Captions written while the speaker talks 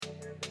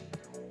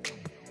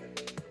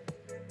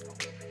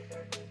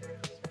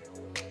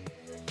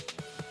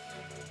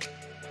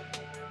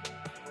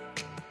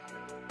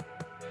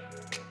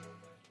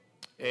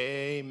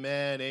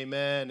Amen,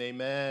 amen,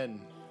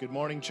 amen. Good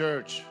morning,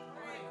 church.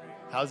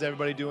 How's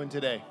everybody doing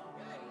today?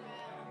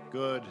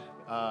 Good.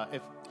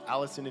 If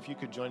Allison, if you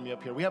could join me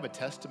up here. We have a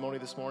testimony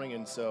this morning,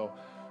 and so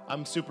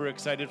I'm super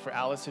excited for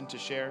Allison to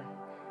share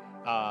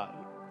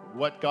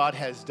what God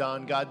has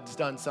done. God's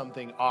done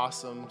something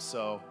awesome,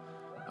 so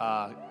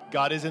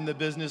God is in the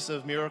business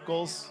of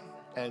miracles,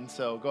 and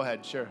so go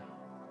ahead, sure.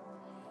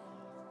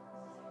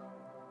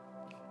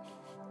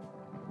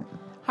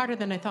 Harder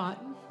than I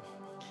thought.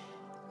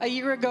 A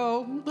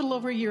little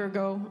over a year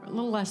ago, a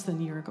little less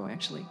than a year ago,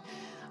 actually,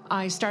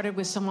 I started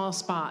with small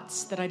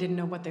spots that I didn't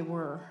know what they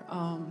were.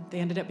 They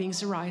ended up being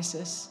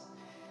psoriasis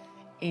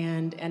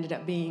and ended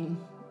up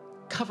being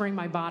covering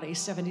my body,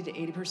 70 to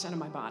 80% of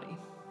my body.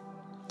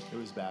 It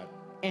was bad.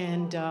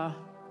 And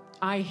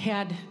I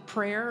had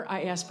prayer.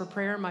 I asked for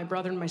prayer. My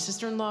brother and my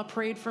sister-in-law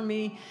prayed for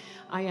me.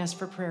 I asked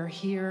for prayer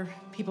here.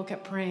 People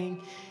kept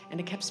praying, and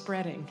it kept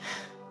spreading.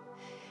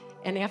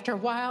 And after a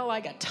while, I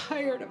got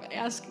tired of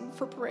asking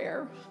for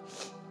prayer.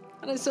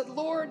 And I said,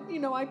 Lord,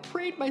 I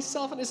prayed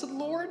myself, and I said,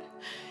 Lord,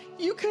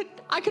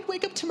 I could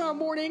wake up tomorrow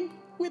morning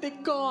with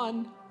it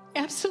gone,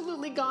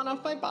 absolutely gone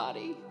off my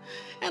body.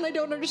 And I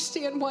don't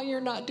understand why you're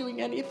not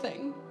doing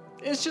anything.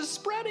 It's just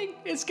spreading.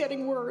 It's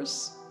getting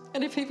worse.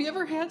 And if you've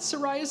ever had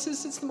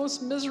psoriasis, it's the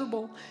most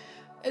miserable.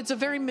 It's a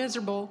very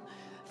miserable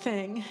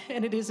thing,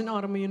 and it is an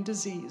autoimmune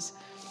disease.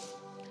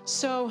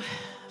 So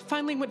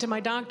finally went to my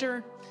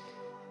doctor.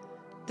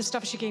 The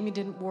stuff she gave me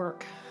didn't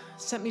work.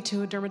 Sent me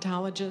to a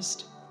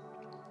dermatologist,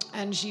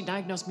 and she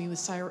diagnosed me with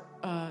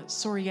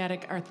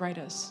psoriatic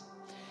arthritis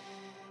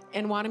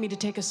and wanted me to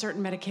take a certain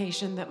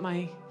medication that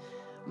my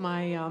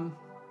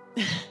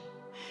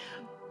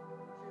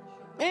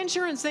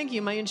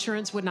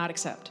insurance would not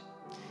accept.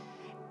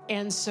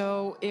 And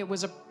so it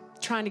was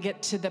trying to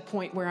get to the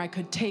point where I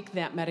could take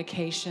that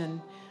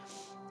medication.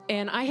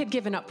 And I had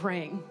given up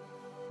praying.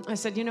 I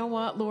said, you know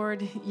what,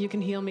 Lord, you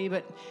can heal me,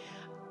 but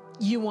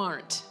you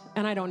aren't.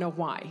 And I don't know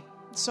why.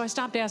 So I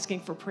stopped asking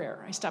for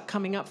prayer. I stopped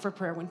coming up for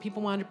prayer. When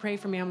people wanted to pray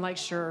for me, I'm like,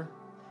 sure,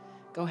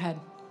 go ahead.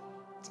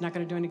 It's not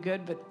going to do any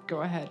good, but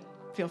go ahead.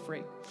 Feel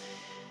free.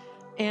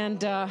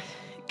 And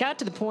got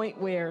to the point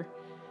where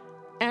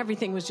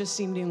everything was just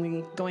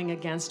seemingly going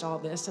against all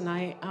this. And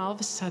all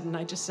of a sudden,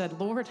 I just said,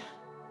 Lord,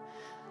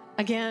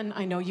 again,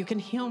 I know you can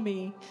heal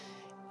me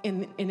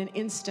in an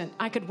instant.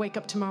 I could wake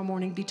up tomorrow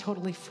morning, be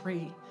totally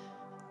free.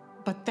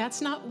 But that's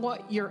not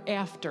what you're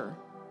after.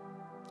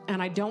 And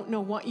I don't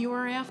know what you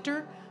are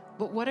after,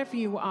 but whatever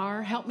you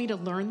are, help me to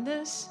learn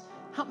this.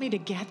 Help me to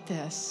get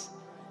this.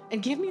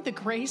 And give me the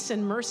grace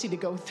and mercy to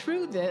go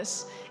through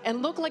this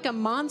and look like a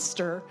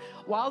monster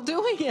while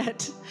doing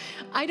it.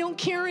 I don't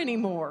care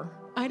anymore.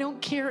 I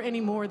don't care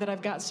anymore that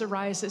I've got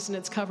psoriasis and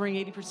it's covering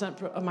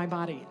 80% of my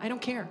body. I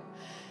don't care.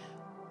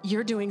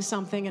 You're doing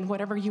something, and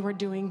whatever you are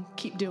doing,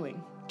 keep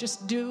doing.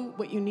 Just do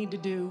what you need to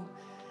do.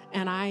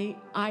 And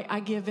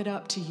I give it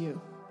up to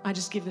you. I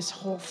just give this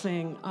whole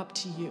thing up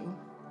to you.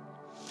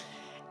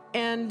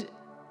 And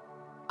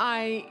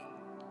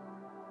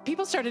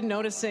people started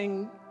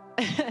noticing,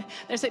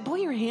 they said, boy,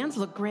 your hands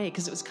look great,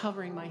 because it was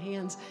covering my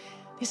hands.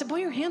 They said, boy,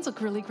 your hands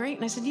look really great.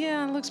 And I said,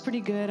 yeah, it looks pretty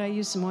good. I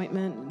use some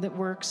ointment that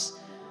works.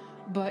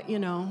 But,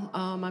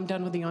 I'm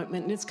done with the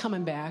ointment, and it's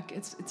coming back.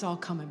 It's all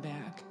coming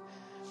back.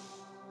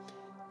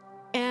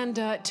 And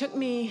it took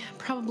me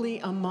probably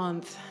a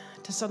month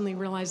to suddenly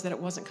realize that it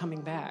wasn't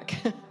coming back.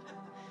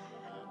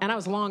 And I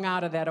was long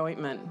out of that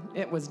ointment.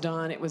 It was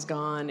done. It was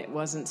gone. It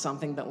wasn't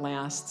something that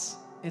lasts.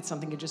 It's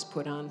something you just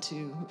put on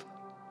to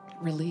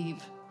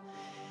relieve.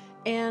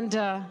 And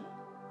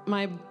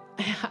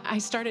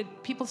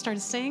people started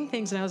saying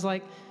things, and I was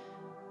like,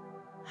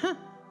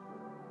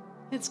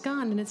 it's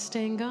gone, and it's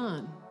staying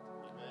gone.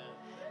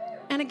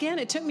 And again,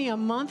 it took me a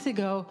month to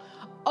go,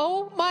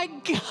 oh my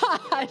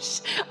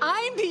gosh,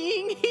 I'm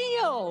being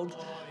healed.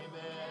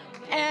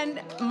 And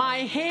my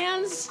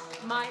hands,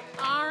 my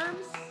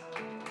arms,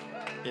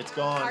 it's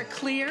gone. Are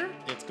clear.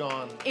 It's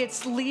gone.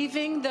 It's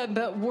leaving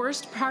the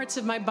worst parts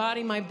of my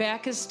body. My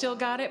back has still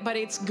got it, but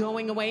it's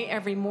going away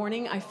every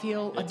morning. I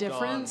feel a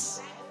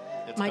difference.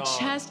 My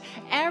chest,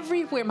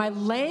 everywhere, my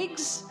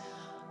legs,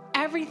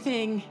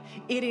 everything,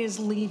 it is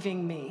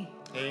leaving me.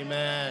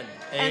 Amen.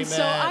 And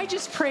so I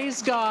just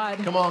praise God.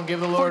 Come on, give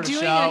the Lord for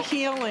doing a shout. A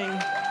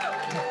healing.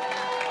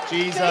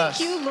 Jesus. Thank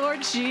you,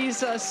 Lord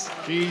Jesus.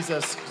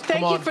 Jesus.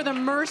 Thank you for the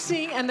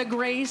mercy and the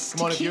grace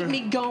to keep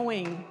me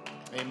going.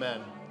 Amen.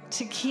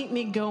 To keep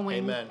me going.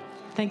 Amen.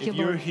 Thank you, Lord.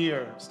 If you're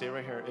here, stay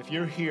right here. If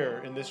you're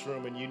here in this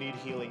room and you need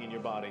healing in your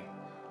body,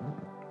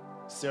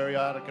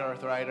 psoriatic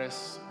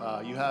arthritis,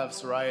 you have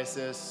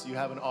psoriasis, you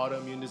have an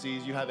autoimmune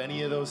disease, you have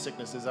any of those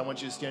sicknesses, I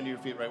want you to stand to your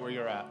feet right where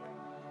you're at.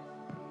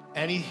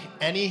 Any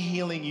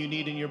healing you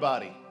need in your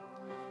body.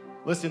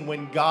 Listen,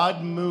 when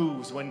God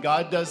moves, when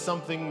God does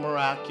something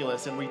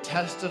miraculous, and we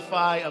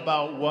testify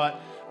about what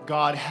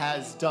God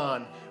has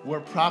done. We're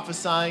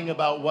prophesying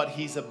about what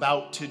he's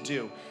about to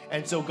do.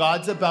 And so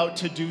God's about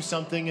to do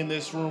something in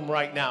this room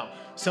right now.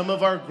 Some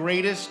of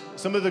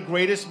the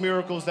greatest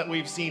miracles that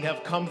we've seen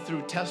have come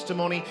through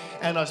testimony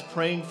and us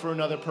praying for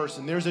another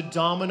person. There's a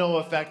domino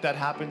effect that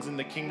happens in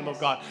the kingdom of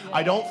God.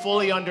 I don't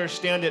fully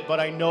understand it, but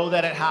I know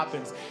that it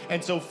happens.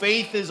 And so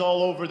faith is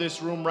all over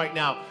this room right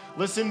now.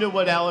 Listen to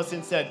what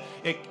Allison said.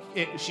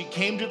 She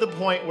came to the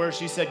point where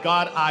she said,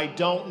 God, I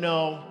don't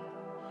know.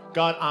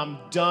 God, I'm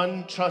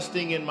done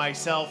trusting in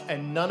myself,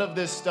 and none of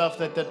this stuff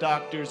that the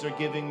doctors are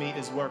giving me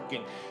is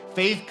working.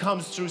 Faith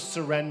comes through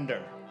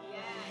surrender.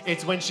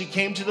 It's when she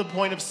came to the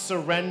point of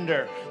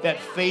surrender that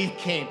faith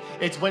came.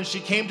 It's when she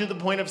came to the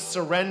point of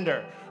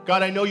surrender.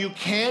 God, I know you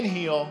can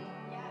heal,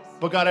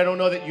 but God, I don't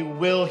know that you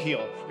will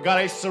heal. God,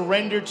 I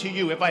surrender to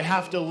you. If I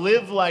have to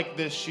live like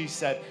this, she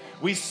said,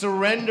 we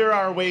surrender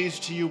our ways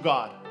to you,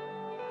 God.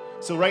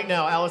 So right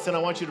now, Allison, I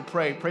want you to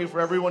pray. Pray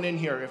for everyone in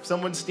here. If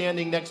someone's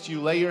standing next to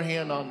you, lay your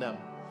hand on them.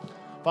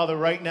 Father,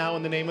 right now,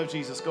 in the name of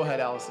Jesus, go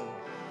ahead, Allison.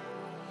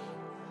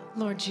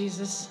 Lord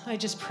Jesus, I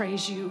just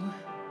praise you.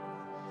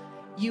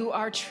 You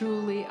are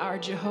truly our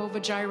Jehovah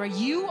Jireh.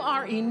 You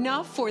are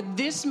enough for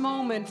this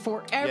moment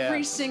for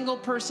every single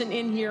person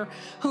in here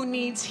who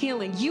needs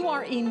healing. You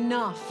are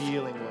enough.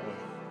 Healing, Lord.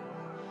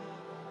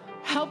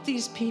 Help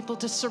these people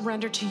to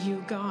surrender to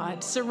you,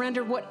 God.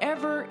 Surrender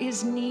whatever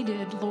is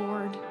needed,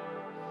 Lord.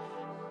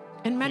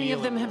 And many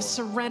of them have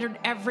surrendered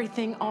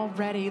everything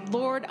already.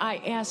 Lord, I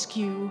ask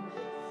you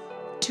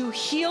to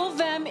heal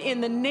them in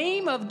the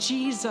name of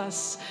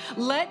Jesus.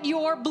 Let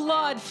your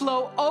blood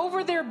flow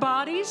over their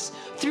bodies,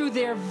 through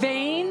their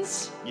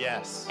veins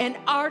and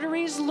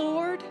arteries,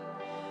 Lord,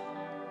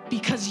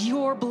 because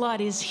your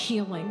blood is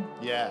healing.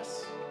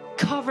 Yes.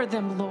 Cover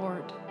them,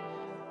 Lord.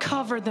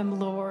 Cover them,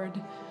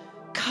 Lord.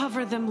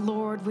 Cover them,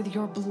 Lord, with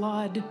your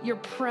blood, your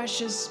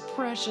precious,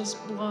 precious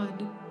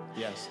blood.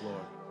 Yes,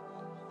 Lord.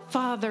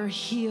 Father,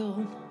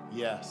 heal.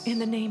 Yes. In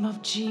the name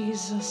of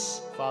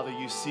Jesus. Father,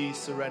 you see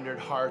surrendered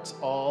hearts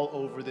all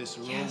over this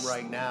room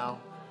right now.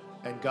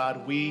 And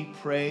God, we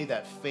pray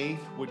that faith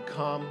would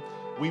come.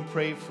 We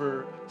pray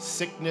for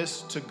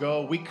sickness to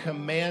go. We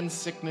command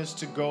sickness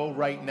to go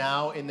right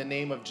now in the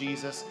name of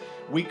Jesus.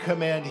 We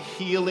command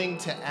healing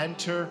to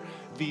enter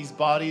these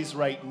bodies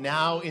right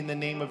now in the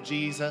name of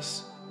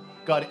Jesus.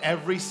 God,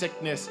 every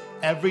sickness,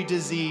 every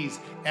disease,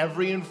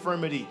 every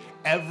infirmity,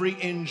 every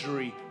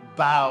injury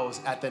bows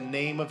at the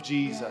name of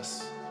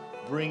Jesus.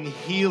 Bring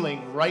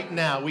healing right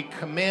now. We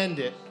command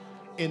it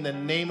in the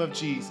name of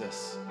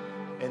Jesus.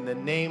 In the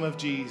name of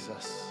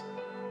Jesus.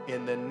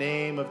 In the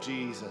name of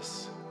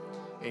Jesus.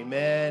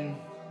 Amen.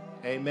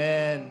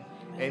 Amen.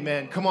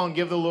 Amen. Come on,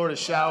 give the Lord a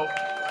shout.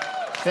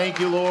 Thank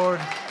you, Lord.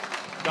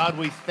 God,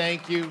 we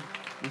thank you.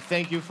 We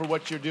thank you for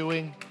what you're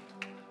doing.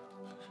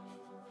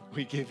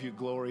 We give you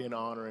glory and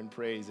honor and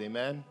praise.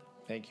 Amen.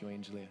 Thank you,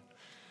 Angelia.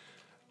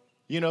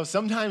 You know,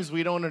 sometimes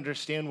we don't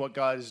understand what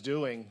God is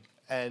doing,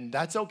 and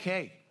that's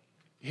okay.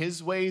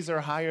 His ways are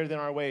higher than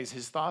our ways.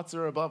 His thoughts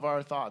are above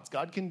our thoughts.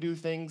 God can do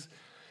things,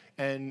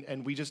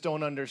 and we just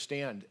don't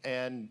understand.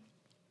 And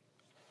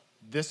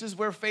this is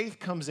where faith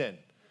comes in.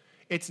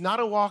 It's not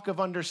a walk of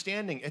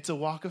understanding. It's a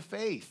walk of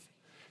faith.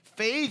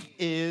 Faith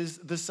is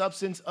the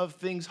substance of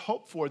things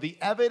hoped for, the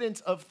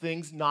evidence of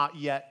things not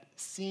yet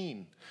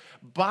seen.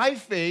 By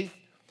faith,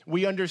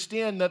 we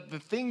understand that the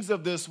things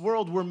of this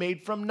world were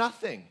made from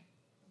nothing.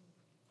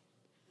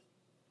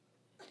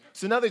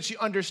 So now that you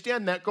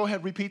understand that, go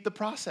ahead, repeat the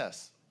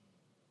process.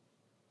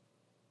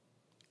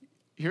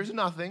 Here's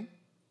nothing,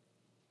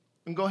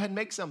 and go ahead and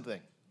make something.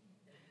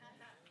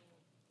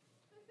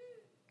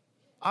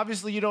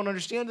 Obviously, you don't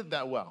understand it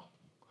that well.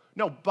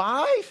 No,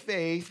 by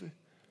faith,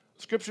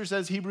 Scripture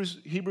says, Hebrews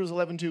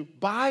 11:2,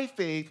 by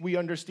faith we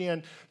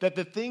understand that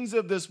the things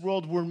of this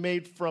world were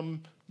made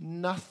from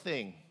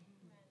nothing.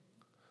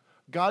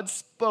 God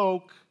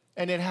spoke,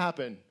 and it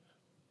happened.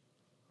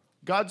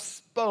 God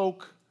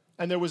spoke,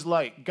 and there was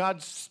light.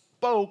 God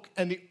spoke,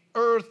 and the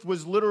earth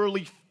was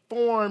literally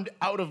formed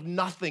out of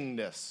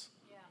nothingness.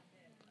 Yeah.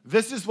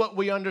 This is what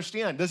we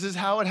understand. This is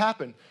how it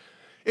happened.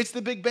 It's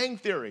the Big Bang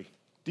Theory.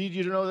 Did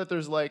you know that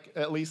there's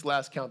at least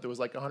last count, there was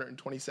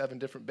 127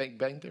 different Big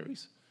Bang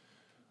theories?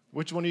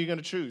 Which one are you going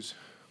to choose?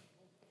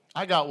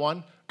 I got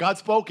one. God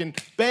spoke, and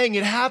bang,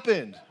 it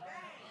happened.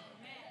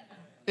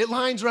 It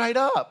lines right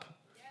up.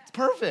 It's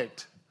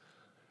perfect.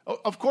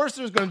 Of course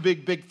there's going to be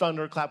big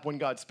thunderclap when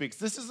God speaks.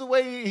 This is the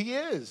way he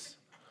is.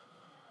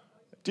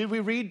 Did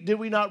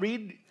we not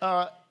read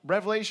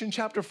Revelation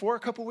chapter 4 a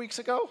couple weeks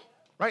ago?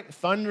 Right?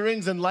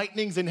 Thunderings and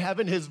lightnings in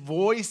heaven. His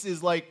voice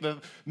is like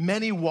the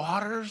many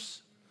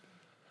waters.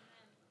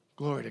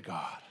 Glory to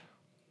God.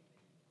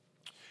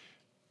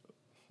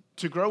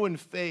 To grow in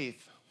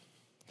faith,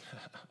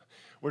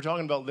 we're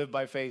talking about live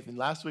by faith. And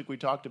last week we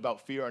talked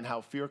about fear and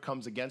how fear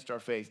comes against our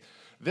faith.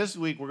 This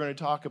week we're going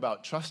to talk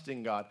about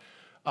trusting God.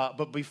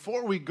 But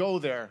before we go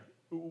there,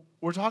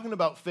 we're talking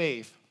about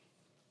faith.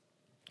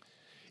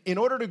 In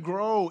order to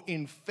grow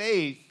in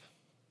faith,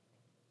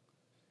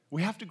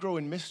 we have to grow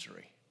in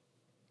mystery.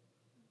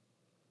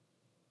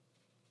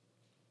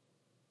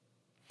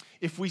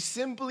 if we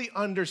simply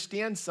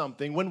understand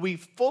something, when we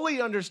fully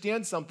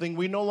understand something,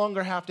 we no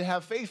longer have to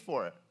have faith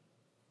for it.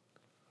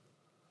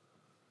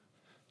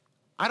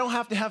 I don't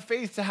have to have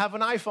faith to have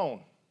an iPhone.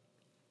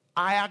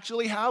 I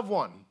actually have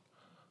one.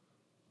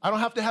 I don't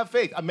have to have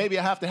faith. Maybe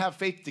I have to have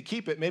faith to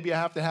keep it. Maybe I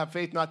have to have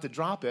faith not to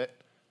drop it,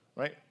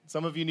 right?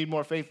 Some of you need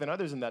more faith than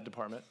others in that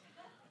department.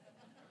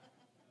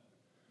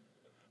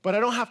 But I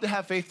don't have to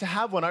have faith to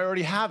have one. I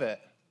already have it.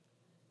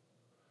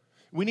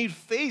 We need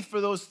faith for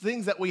those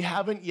things that we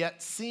haven't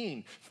yet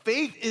seen.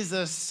 Faith is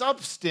a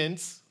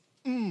substance.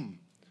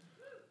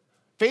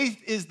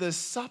 Faith is the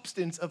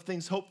substance of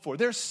things hoped for.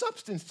 There's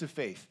substance to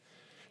faith.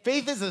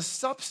 Faith is a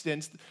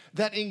substance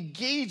that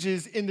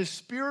engages in the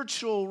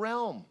spiritual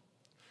realm.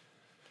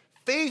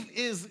 Faith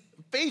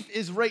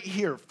is right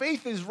here.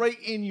 Faith is right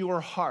in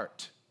your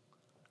heart.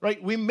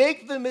 Right? We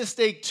make the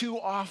mistake too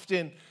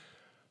often.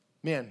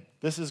 Man,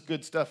 this is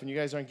good stuff and you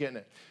guys aren't getting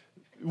it.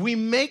 We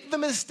make the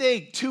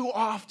mistake too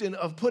often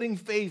of putting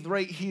faith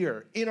right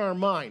here in our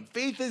mind.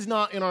 Faith is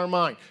not in our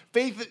mind.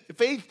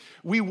 Faith,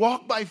 we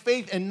walk by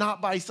faith and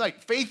not by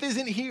sight. Faith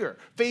isn't here.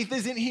 Faith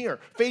isn't here.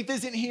 Faith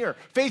isn't here.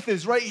 Faith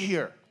is right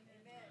here.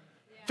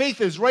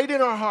 Faith is right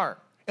in our heart,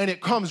 and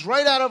it comes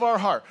right out of our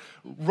heart.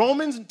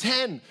 Romans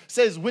 10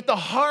 says, with the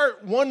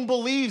heart one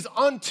believes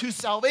unto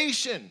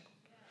salvation.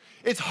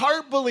 It's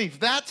heart belief.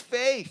 That's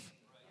faith.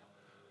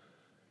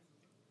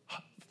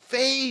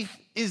 Faith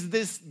is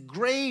this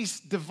grace,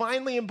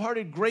 divinely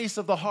imparted grace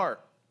of the heart.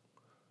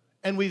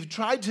 And we've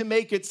tried to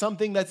make it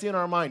something that's in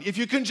our mind. If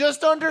you can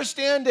just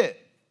understand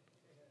it.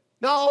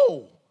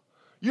 No,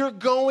 you're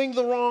going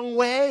the wrong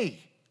way.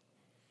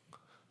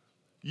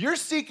 You're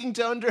seeking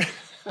to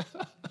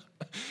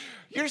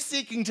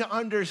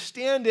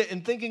understand it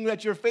and thinking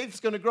that your faith's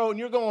going to grow, and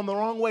you're going the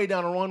wrong way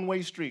down a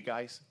one-way street,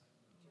 guys.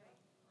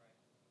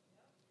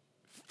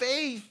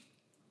 Faith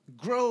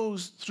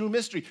grows through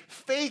mystery.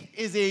 Faith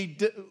is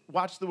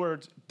watch the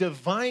words,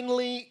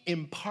 divinely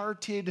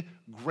imparted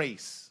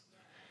grace.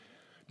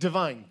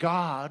 Divine,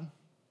 God,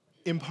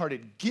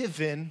 imparted,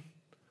 given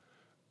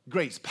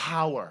grace,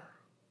 power.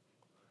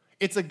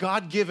 It's a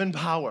God-given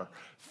power.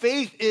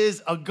 Faith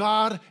is a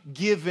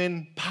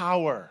God-given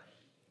power.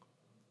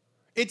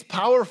 It's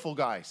powerful,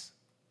 guys.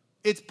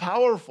 It's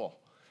powerful.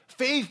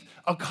 Faith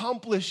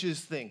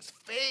accomplishes things.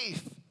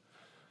 Faith.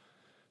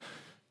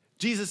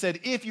 Jesus said,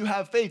 if you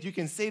have faith, you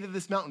can say to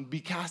this mountain, be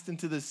cast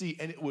into the sea,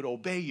 and it would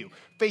obey you.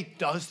 Faith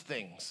does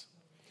things.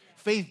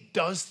 Faith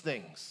does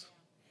things.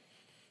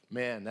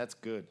 Man, that's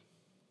good.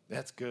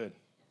 That's good.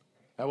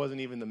 That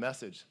wasn't even the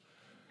message.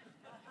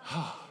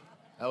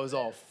 That was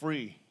all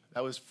free.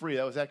 That was free.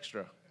 That was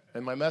extra.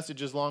 And my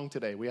message is long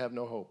today. We have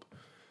no hope.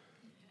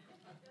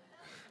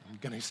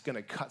 I'm just going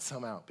to cut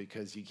some out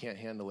because you can't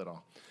handle it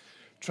all.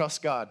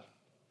 Trust God.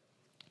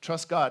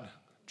 Trust God.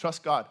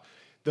 Trust God.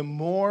 The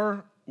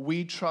more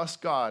we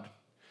trust God,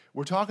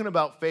 we're talking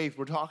about faith.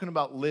 We're talking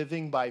about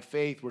living by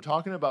faith. We're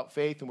talking about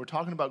faith, and we're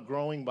talking about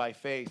growing by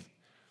faith.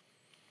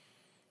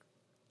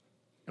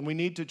 And we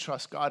need to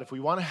trust God. If we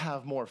want to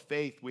have more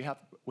faith, we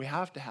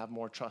have to have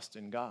more trust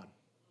in God.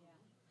 Yeah.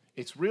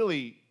 It's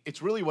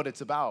really what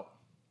it's about.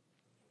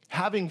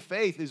 Having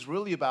faith is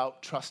really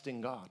about trusting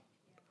God.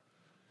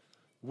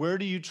 Where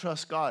do you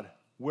trust God?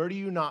 Where do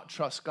you not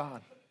trust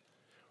God?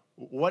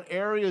 What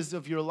areas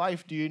of your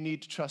life do you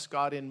need to trust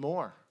God in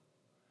more?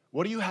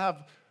 What do you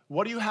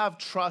have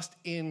trust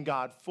in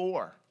God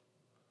for?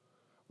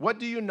 What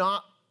do you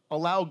not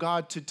allow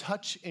God to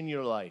touch in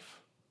your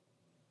life?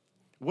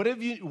 What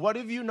have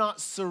you not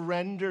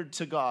surrendered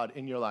to God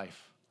in your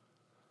life?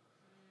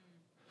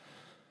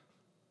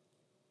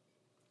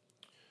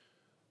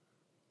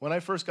 When I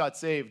first got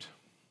saved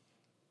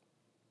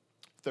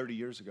 30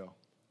 years ago,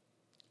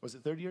 was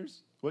it 30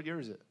 years? What year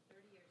is it?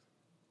 30 years.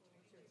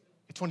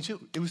 It's 22.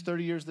 It was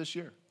 30 years this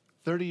year.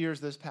 30 years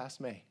this past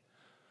May.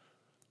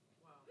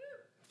 Wow.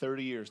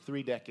 30 years,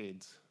 3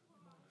 decades.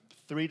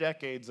 3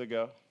 decades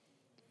ago.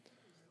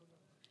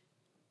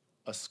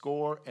 A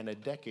score and a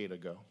decade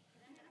ago.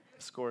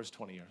 A score is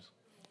 20 years.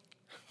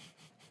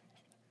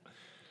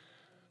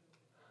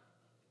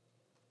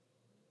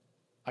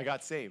 I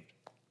got saved.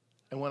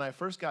 And when I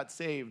first got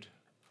saved,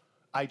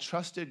 I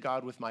trusted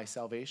God with my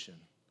salvation.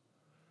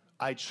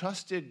 I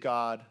trusted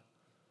God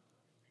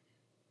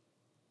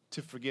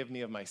to forgive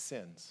me of my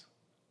sins.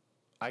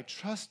 I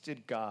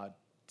trusted God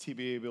to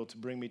be able to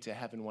bring me to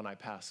heaven when I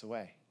pass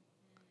away.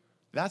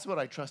 That's what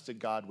I trusted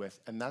God with,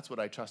 and that's what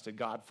I trusted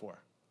God for.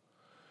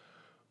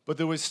 But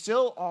there was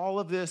still all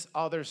of this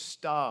other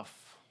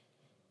stuff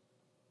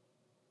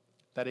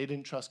that I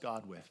didn't trust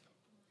God with.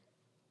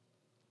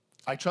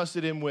 I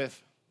trusted Him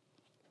with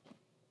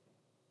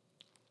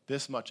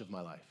this much of my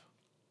life.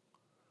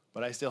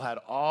 But I still had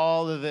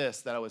all of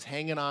this that I was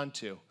hanging on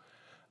to.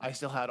 I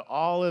still had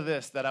all of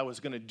this that I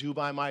was going to do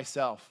by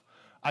myself.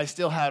 I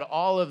still had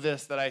all of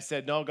this that I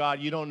said, no,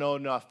 God, you don't know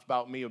enough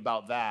about me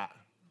about that.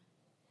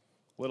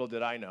 Little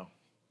did I know.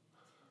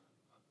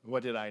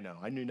 What did I know?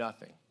 I knew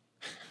nothing.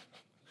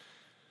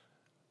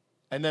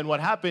 And then what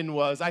happened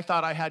was I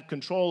thought I had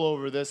control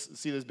over this.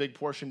 See this big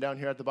portion down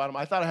here at the bottom?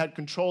 I thought I had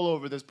control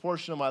over this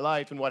portion of my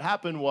life. And what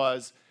happened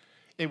was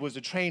it was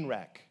a train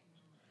wreck.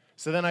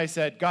 So then I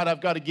said, God, I've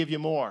got to give you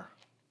more.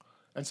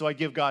 And so I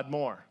give God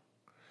more.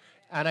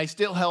 And I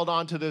still held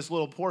on to this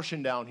little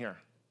portion down here.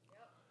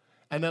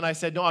 And then I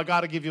said, no, I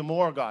got to give you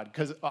more, God,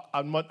 because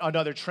I'm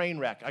another train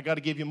wreck. I got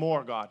to give you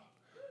more, God.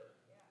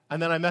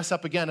 And then I mess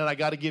up again, and I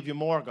got to give you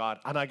more, God.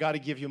 And I got to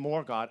give you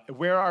more, God.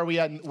 Where are we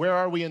at? Where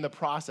are we in the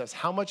process?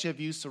 How much have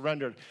you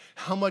surrendered?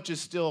 How much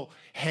is still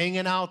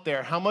hanging out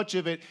there? How much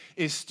of it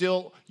is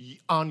still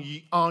on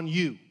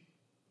you?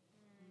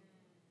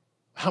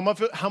 How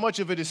much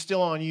of it is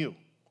still on you?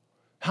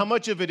 How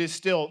much of it is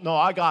still, no,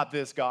 I got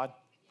this, God?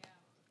 Yeah.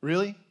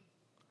 Really?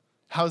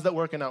 How's that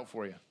working out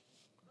for you?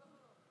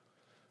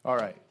 All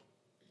right.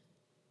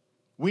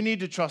 We need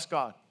to trust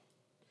God.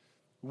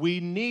 We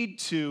need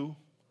to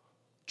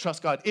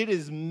trust God. It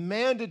is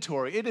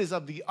mandatory. It is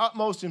of the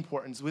utmost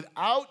importance.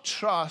 Without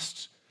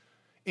trust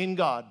in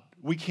God,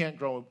 we can't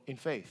grow in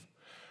faith.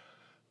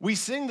 We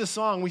sang the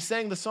song,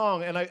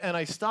 and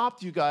I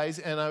stopped you guys,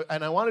 and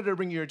I wanted to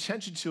bring your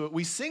attention to it.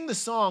 We sing the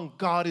song,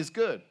 God is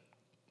good.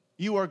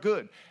 You are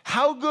good.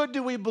 How good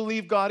do we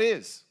believe God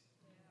is?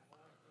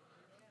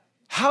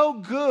 How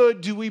good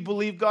do we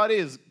believe God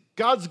is?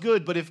 God's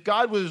good, but if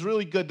God was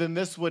really good, then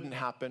this wouldn't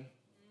happen.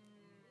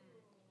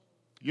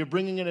 You're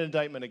bringing an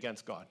indictment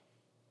against God.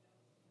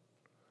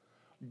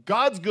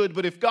 God's good,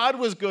 but if God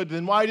was good,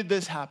 then why did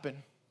this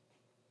happen?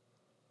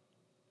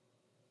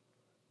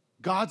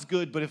 God's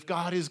good, but if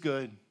God is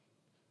good,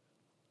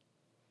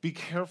 be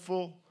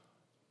careful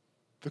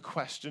the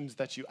questions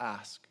that you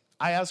ask.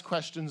 I ask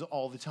questions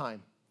all the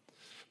time.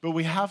 But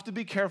we have to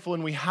be careful,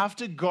 and we have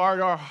to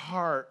guard our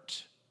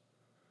heart.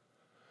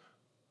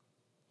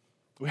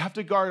 We have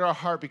to guard our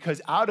heart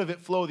because out of it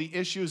flow the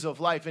issues of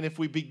life. And if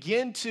we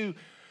begin to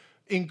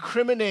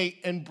incriminate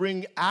and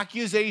bring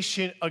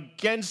accusation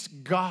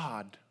against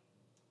God,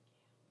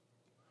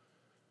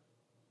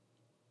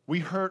 we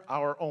hurt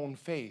our own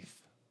faith.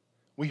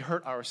 We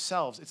hurt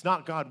ourselves. It's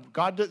not God.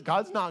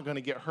 God's not going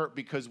to get hurt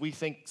because we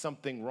think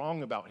something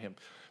wrong about him.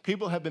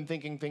 People have been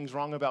thinking things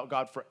wrong about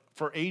God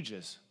for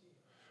ages.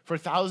 For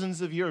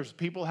thousands of years,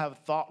 people have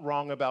thought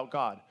wrong about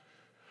God.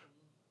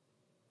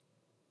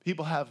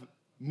 People have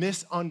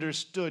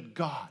misunderstood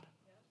God.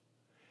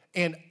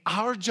 And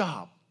our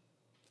job,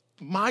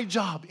 my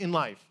job in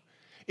life,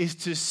 is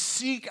to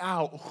seek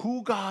out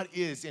who God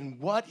is and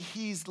what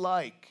he's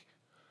like.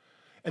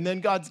 And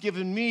then God's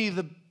given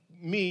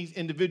me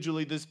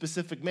individually the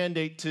specific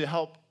mandate to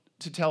help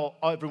to tell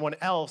everyone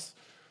else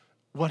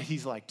what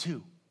he's like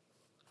too.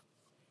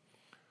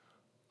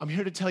 I'm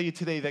here to tell you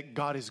today that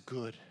God is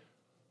good.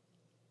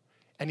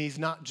 And he's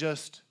not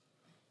just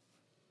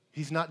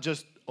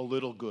a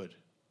little good.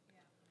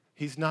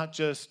 He's not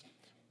just,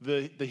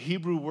 the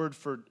Hebrew word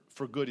for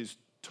good is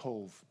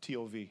tov,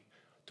 T-O-V,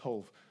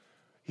 tov.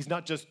 He's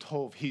not just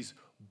tov, he's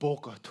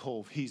boka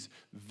tov. He's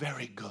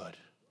very good.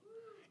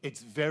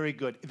 It's very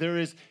good.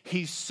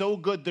 He's so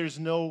good, there's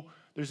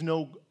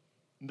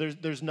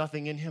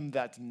nothing in him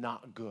that's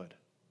not good.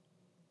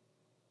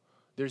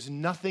 There's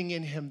nothing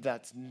in him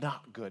that's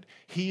not good.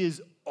 He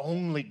is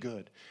only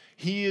good.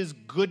 He is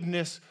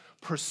goodness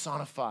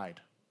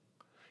personified.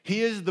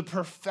 He is the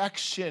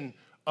perfection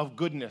of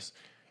goodness.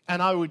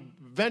 And I would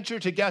venture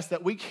to guess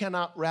that we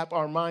cannot wrap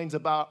our minds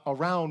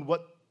around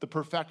what the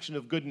perfection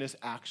of goodness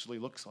actually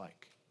looks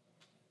like.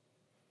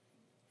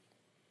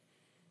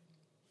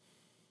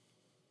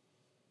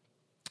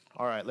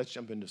 All right, let's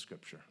jump into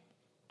Scripture.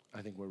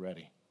 I think we're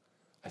ready.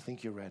 I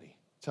think you're ready.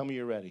 Tell me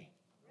you're ready.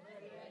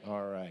 Ready.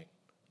 All right.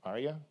 Are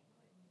you?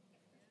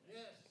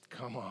 Yes.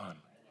 Come on.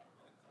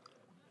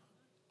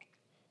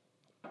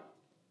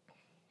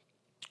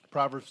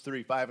 Proverbs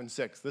 3, 5, and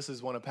 6. This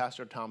is one of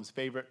Pastor Tom's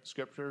favorite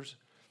scriptures.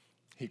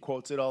 He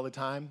quotes it all the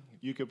time.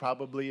 You could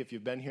probably, if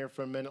you've been here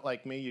for a minute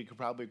like me, you could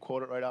probably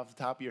quote it right off the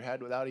top of your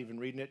head without even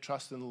reading it.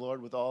 Trust in the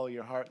Lord with all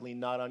your heart. Lean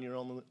not on your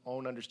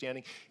own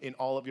understanding. In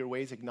all of your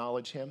ways,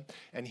 acknowledge him,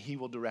 and he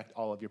will direct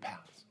all of your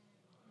paths.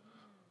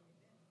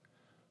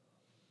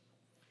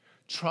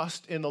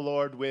 Trust in the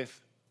Lord with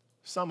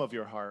some of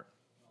your heart.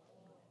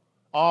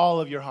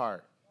 All of your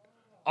heart.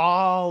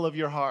 All of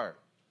your heart.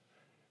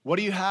 What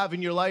do you have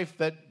in your life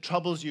that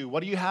troubles you?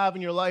 What do you have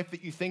in your life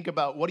that you think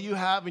about? What do you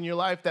have in your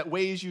life that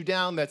weighs you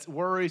down, that's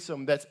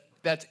worrisome,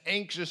 that's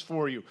anxious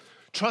for you?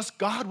 Trust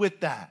God with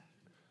that.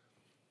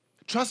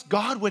 Trust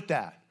God with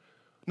that.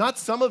 Not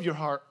some of your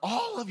heart,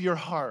 all of your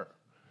heart.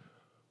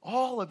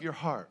 All of your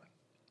heart.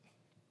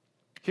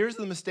 Here's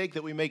the mistake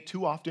that we make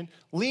too often.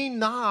 Lean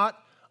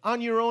not on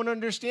your own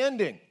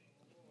understanding.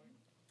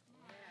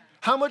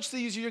 How much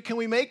easier can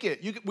we make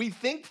it? We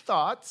think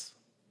thoughts.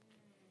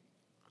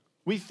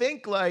 We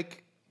think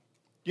like,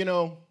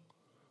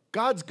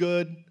 God's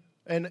good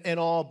and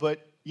all,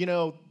 but,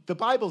 the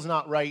Bible's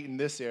not right in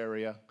this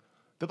area.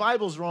 The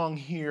Bible's wrong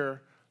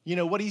here.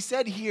 What he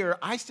said here,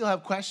 I still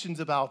have questions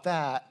about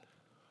that.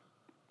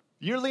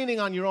 You're leaning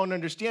on your own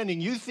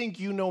understanding. You think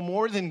you know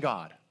more than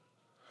God.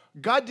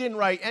 God didn't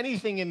write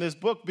anything in this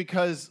book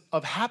because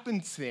of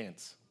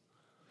happenstance.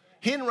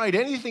 He didn't write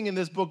anything in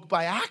this book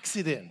by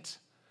accident.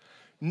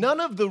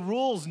 None of the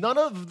rules, none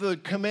of the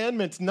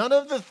commandments, none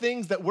of the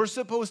things that we're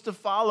supposed to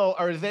follow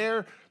are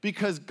there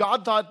because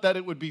God thought that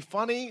it would be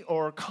funny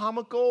or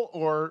comical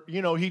or,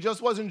 he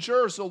just wasn't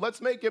sure, so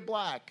let's make it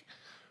black.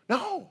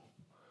 No.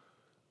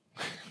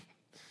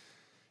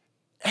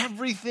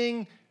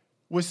 Everything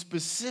was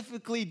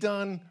specifically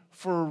done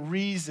for a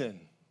reason.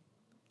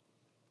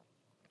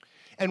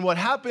 And what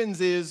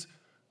happens is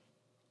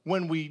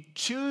when we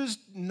choose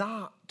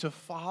not to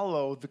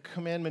follow the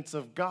commandments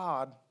of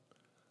God,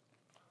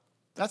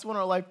 that's when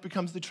our life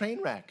becomes the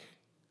train wreck.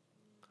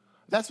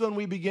 That's when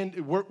we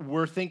begin,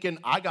 we're thinking,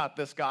 I got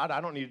this, God.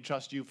 I don't need to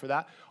trust you for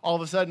that. All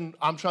of a sudden,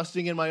 I'm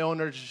trusting in my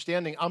own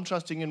understanding. I'm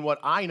trusting in what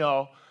I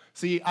know.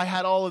 See, I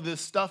had all of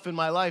this stuff in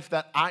my life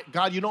that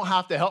God, you don't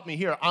have to help me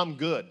here. I'm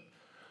good.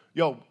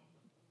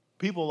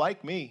 People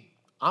like me.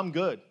 I'm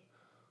good.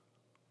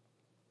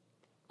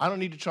 I don't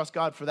need to trust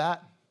God for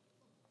that.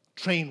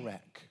 Train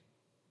wreck.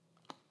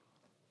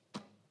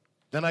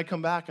 Then I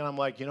come back and I'm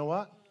like, you know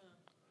what?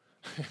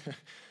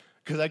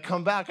 Because I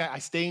come back, I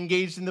stay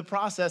engaged in the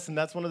process, and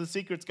that's one of the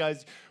secrets,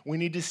 guys. We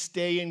need to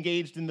stay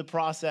engaged in the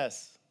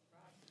process.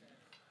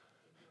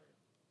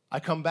 I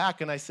come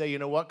back and I say, you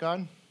know what,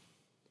 God?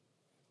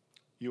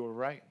 You were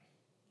right.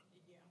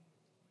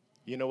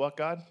 You know what,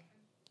 God?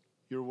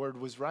 Your word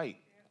was right.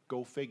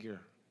 Go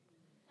figure.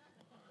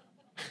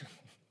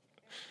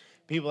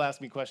 People ask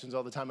me questions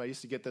all the time. I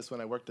used to get this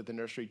when I worked at the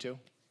nursery too.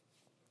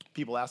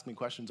 People ask me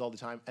questions all the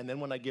time, and then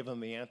when I give them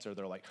the answer,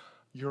 they're like,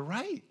 you're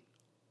right.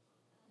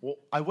 Well,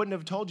 I wouldn't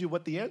have told you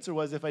what the answer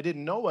was if I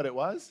didn't know what it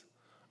was.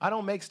 I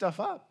don't make stuff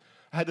up.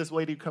 I had this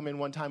lady come in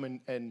one time,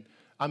 and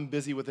I'm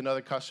busy with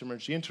another customer,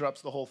 and she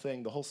interrupts the whole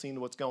thing, the whole scene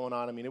of what's going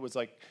on. I mean, it was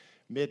like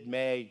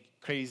mid-May,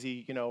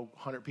 crazy,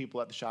 100 people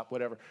at the shop,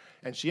 whatever.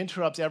 And she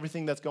interrupts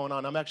everything that's going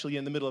on. I'm actually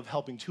in the middle of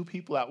helping two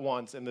people at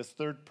once, and this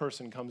third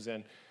person comes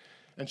in,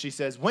 and she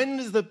says, when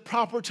is the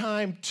proper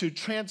time to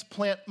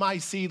transplant my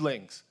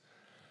seedlings?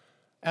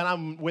 And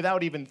I'm,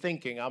 without even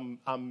thinking,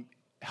 I'm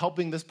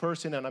helping this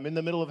person, and I'm in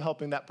the middle of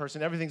helping that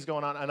person. Everything's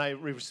going on, and I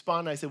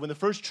respond, and I said, when the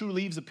first true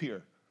leaves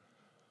appear.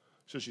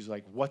 So she's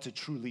like, what's a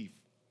true leaf?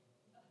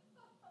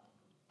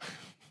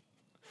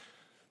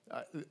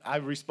 I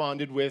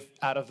responded with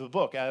out of the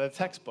book, out of the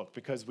textbook,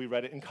 because we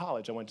read it in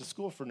college. I went to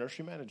school for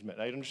nursery management.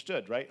 I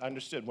understood, right? I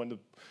understood when the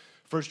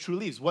first true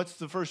leaves. What's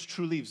the first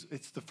true leaves?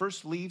 It's the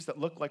first leaves that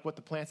look like what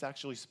the plant's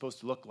actually supposed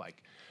to look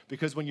like.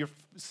 Because when your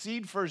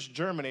seed first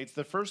germinates,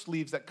 the first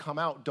leaves that come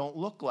out don't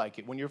look like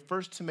it. When your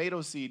first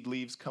tomato seed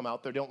leaves come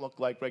out, they don't look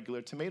like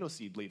regular tomato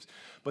seed leaves.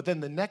 But then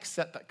the next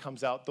set that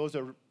comes out, those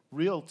are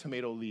real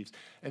tomato leaves,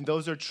 and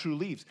those are true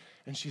leaves.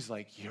 And she's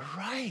like, you're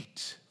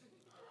right.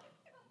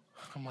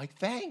 I'm like,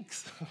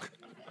 thanks.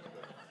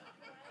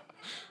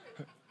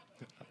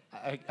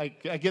 I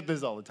get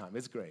this all the time.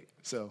 It's great.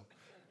 So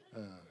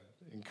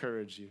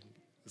encourage you.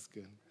 It's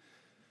good.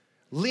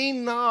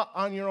 Lean not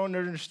on your own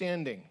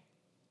understanding.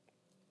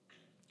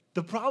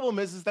 The problem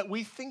is that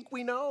we think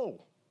we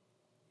know,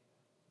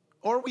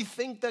 or we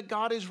think that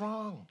God is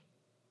wrong.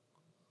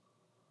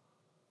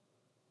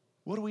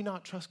 What do we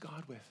not trust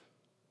God with?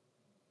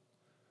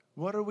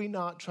 What are we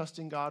not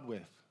trusting God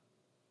with?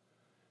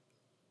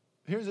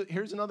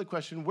 Here's another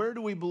question. Where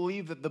do we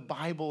believe that the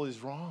Bible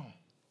is wrong?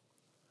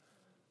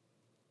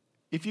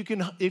 If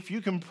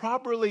you can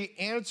properly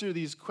answer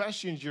these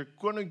questions, you're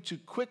going to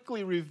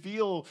quickly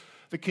reveal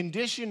the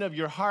condition of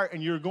your heart,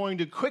 and you're going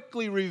to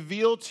quickly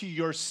reveal to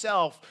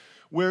yourself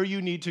where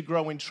you need to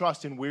grow in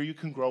trust and where you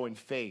can grow in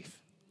faith.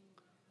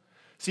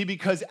 See,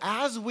 because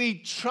as we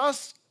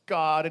trust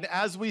God and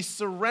as we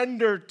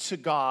surrender to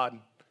God,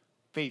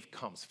 faith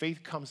comes.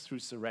 Faith comes through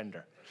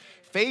surrender.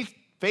 Faith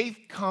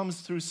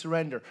comes through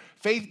surrender.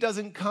 Faith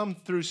doesn't come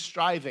through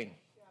striving.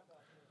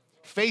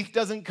 Faith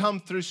doesn't come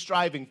through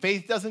striving.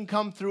 Faith doesn't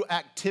come through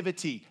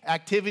activity.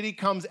 Activity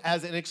comes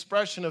as an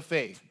expression of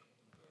faith.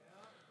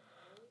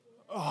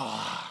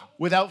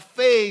 Without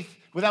faith,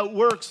 without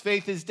works,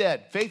 faith is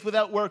dead. Faith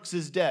without works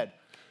is dead.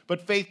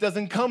 But faith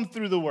doesn't come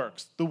through the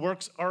works. The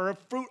works are a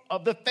fruit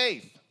of the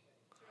faith.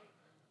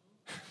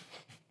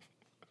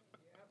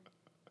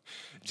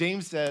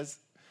 James says,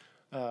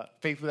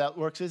 faith without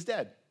works is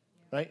dead.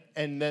 Right?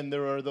 And then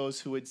there are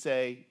those who would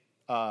say,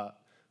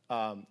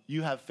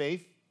 you have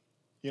faith,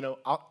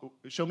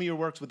 show me your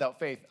works without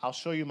faith. I'll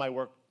show you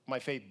my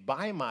faith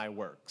by my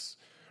works,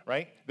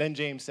 right? Then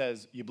James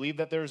says, you believe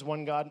that there's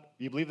one God?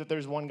 You believe that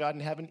there's one God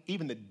in heaven?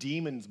 Even the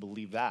demons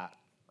believe that.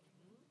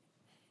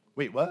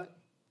 Wait, what?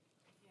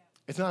 Yeah.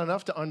 It's not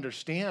enough to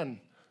understand,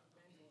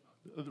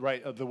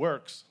 right, of the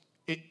works.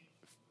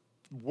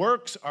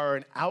 Works are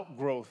an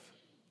outgrowth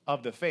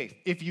of the faith.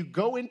 If you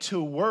go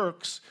into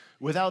works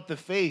without the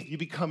faith, you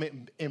become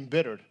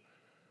embittered.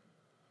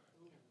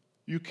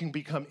 You can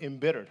become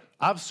embittered.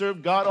 I've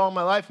served God all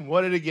my life, and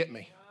what did it get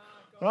me?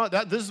 Well,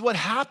 this is what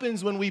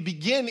happens when we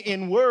begin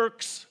in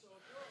works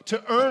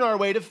to earn our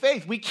way to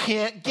faith. We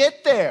can't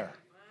get there.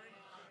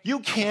 You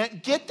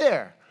can't get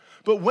there.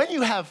 But when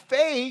you have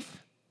faith,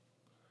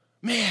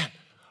 Man,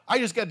 I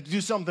just got to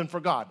do something for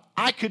God.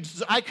 I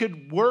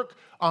could work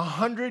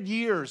 100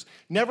 years,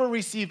 never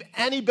receive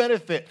any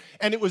benefit,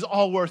 and it was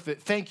all worth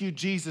it. Thank you,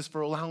 Jesus,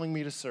 for allowing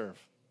me to serve.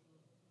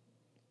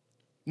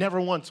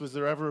 Never once was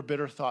there ever a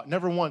bitter thought.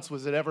 Never once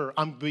was it ever,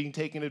 I'm being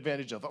taken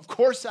advantage of. Of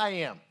course I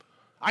am.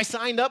 I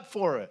signed up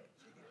for it.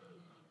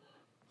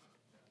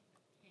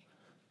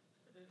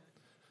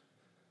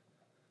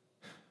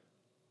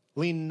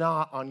 Lean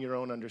not on your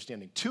own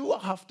understanding. Too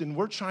often,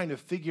 we're trying to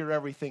figure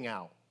everything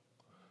out.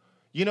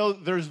 You know,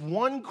 there's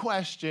one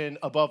question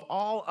above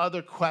all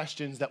other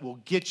questions that will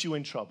get you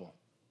in trouble.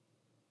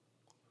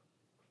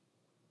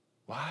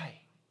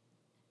 Why?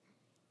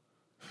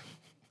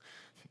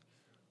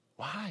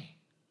 Why?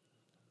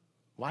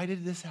 Why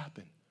did this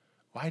happen?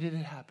 Why did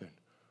it happen?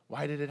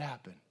 Why did it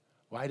happen?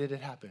 Why did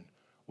it happen?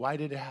 Why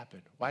did it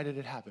happen? Why did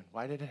it happen?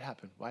 Why did it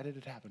happen? Why did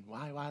it happen?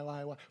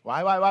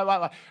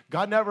 Why?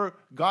 God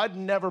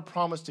never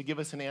promised to give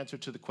us an answer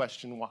to the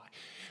question why.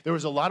 There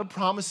was a lot of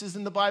promises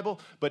in the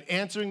Bible, but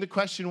answering the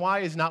question why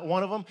is not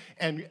one of them.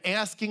 And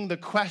asking the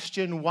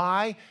question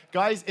why,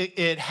 guys,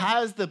 it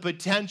has the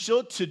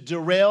potential to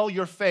derail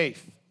your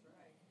faith.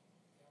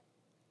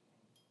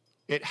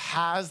 It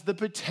has the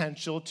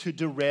potential to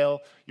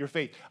derail your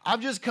faith.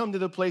 I've just come to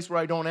the place where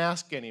I don't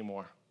ask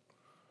anymore.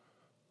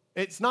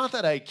 It's not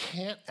that I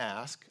can't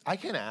ask. I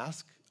can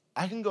ask.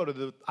 I can go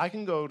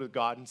to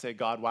God and say,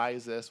 God, why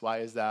is this? Why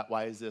is that?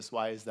 Why is this?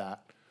 Why is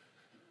that?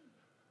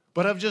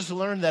 But I've just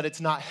learned that it's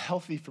not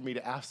healthy for me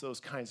to ask those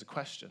kinds of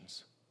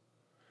questions.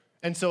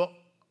 And so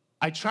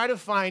I try to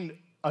find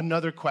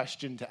another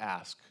question to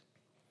ask,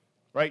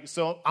 right?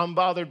 So I'm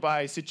bothered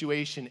by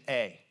situation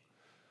A.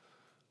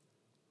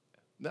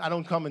 I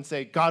don't come and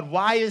say, God,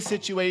 why is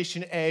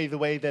situation A the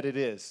way that it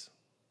is?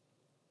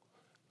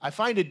 I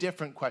find a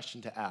different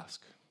question to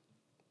ask.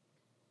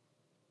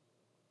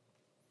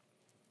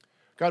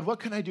 God, what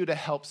can I do to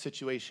help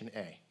situation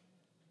A?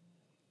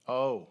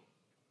 Oh,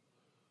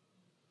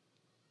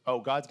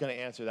 God's going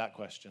to answer that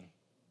question.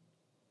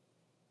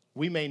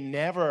 We may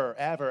never,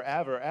 ever,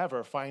 ever,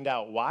 ever find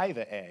out why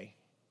the A,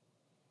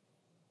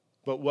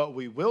 but what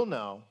we will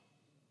know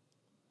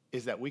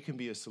is that we can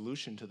be a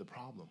solution to the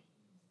problem.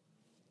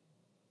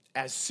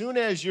 As soon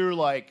as you're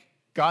like,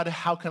 God,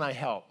 how can I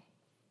help?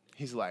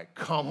 He's like,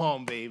 come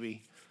on,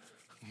 baby.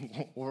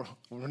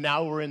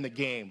 Now we're in the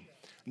game.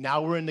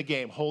 Now we're in the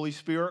game. Holy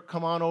Spirit,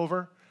 come on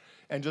over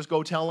and just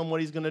go tell him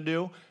what he's going to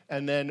do.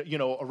 And then,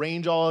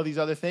 arrange all of these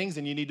other things.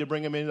 And you need to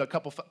bring him in a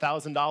couple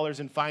 $1,000s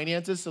in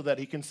finances so that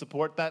he can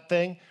support that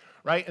thing,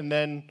 right?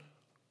 And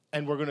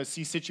we're going to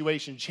see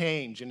situation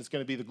change. And it's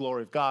going to be the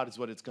glory of God is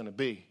what it's going to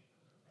be.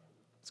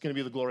 It's going to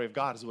be the glory of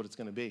God is what it's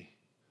going to be.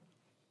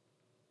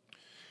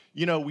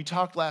 We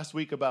talked last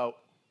week about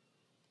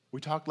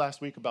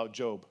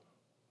Job.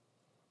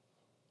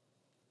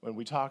 When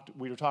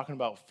we were talking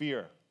about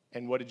fear.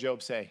 And what did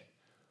Job say?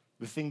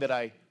 The thing that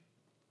I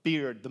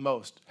feared the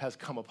most has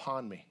come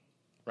upon me,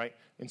 right?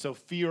 And so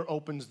fear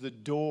opens the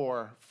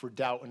door for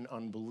doubt and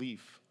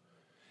unbelief.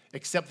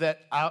 Except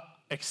that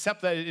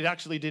it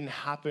actually didn't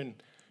happen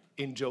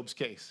in Job's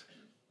case.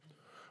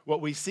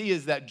 What we see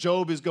is that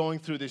Job is going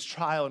through this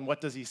trial, and what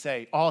does he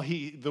say?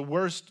 The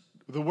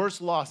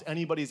worst loss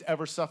anybody's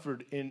ever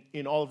suffered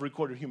in all of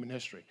recorded human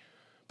history,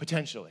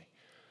 potentially.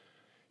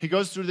 He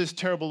goes through this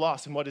terrible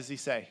loss, and what does he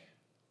say?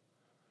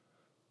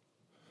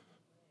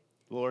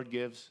 The Lord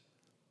gives,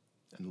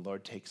 and the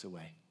Lord takes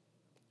away.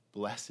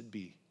 Blessed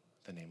be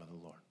the name of the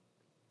Lord.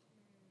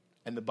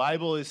 And the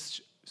Bible is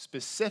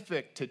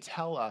specific to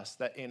tell us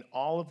that in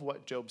all of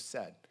what Job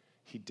said,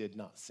 he did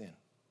not sin.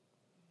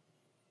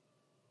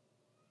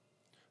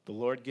 The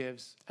Lord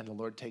gives, and the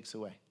Lord takes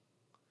away.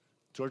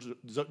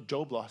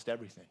 Job lost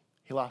everything.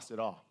 He lost it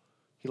all.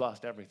 He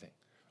lost everything.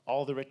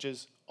 All the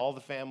riches, all the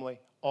family,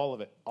 all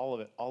of it.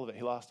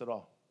 He lost it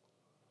all.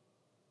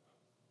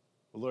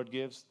 The Lord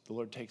gives, the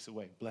Lord takes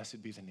away.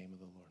 Blessed be the name of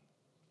the Lord.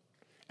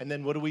 And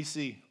then what do we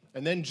see?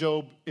 And then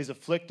Job is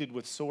afflicted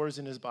with sores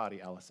in his body,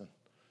 Allison.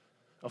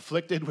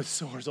 Afflicted with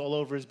sores all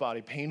over his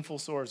body, painful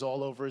sores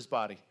all over his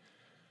body.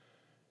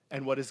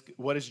 And what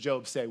does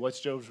Job say? What's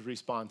Job's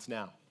response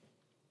now?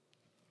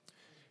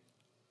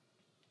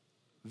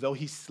 Though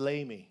he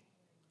slay me,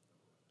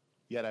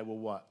 yet I will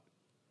what?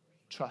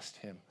 Trust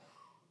him.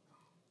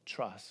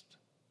 Trust.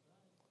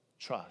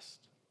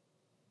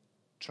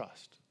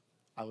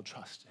 I will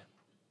trust him.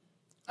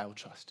 I will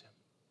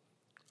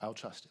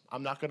trust him.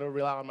 I'm not going to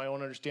rely on my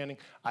own understanding.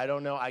 I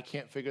don't know. I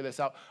can't figure this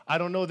out. I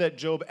don't know that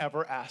Job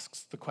ever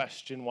asks the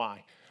question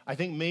why. I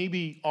think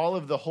maybe all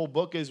of the whole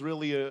book is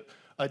really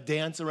a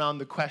dance around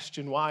the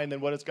question why. And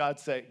then what does God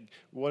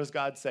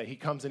say? He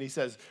comes and he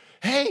says,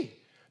 hey,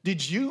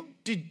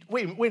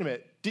 wait a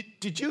minute.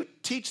 Did you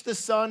teach the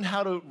sun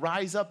how to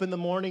rise up in the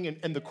morning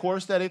and the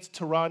course that it's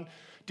to run?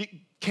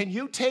 Can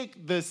you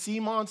take the sea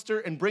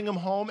monster and bring him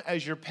home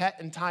as your pet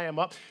and tie him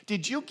up?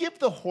 Did you give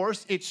the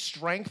horse its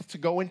strength to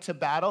go into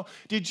battle?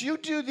 Did you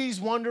do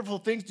these wonderful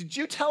things? Did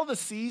you tell the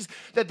seas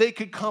that they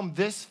could come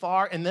this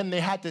far and then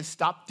they had to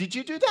stop? Did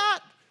you do that?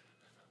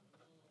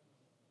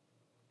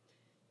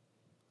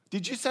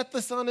 Did you set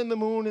the sun and the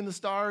moon and the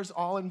stars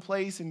all in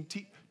place? And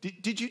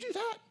did you do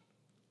that?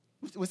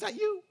 Was that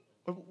you?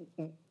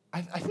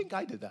 I think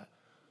I did that.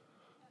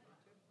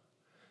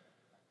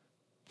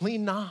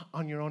 Lean not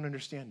on your own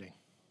understanding.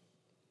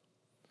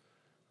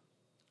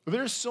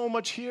 There's so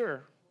much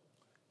here,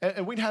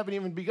 and we haven't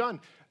even begun.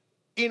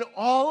 In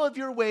all of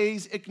your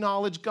ways,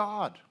 acknowledge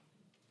God.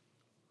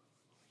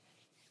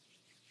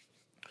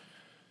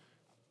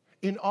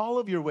 In all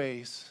of your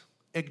ways,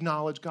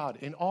 acknowledge God.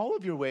 In all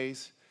of your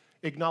ways,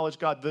 acknowledge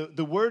God.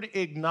 The word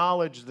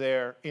acknowledge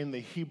there in the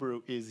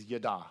Hebrew is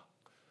yada.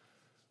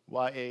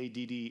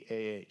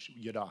 Y-A-D-D-A-H,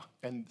 yada.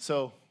 And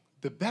so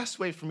the best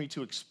way for me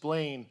to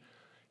explain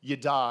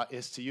yada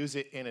is to use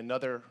it in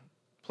another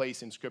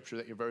place in Scripture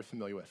that you're very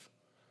familiar with.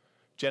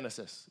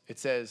 Genesis. It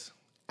says,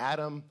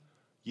 Adam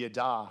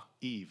yada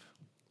Eve,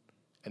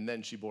 and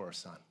then she bore a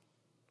son.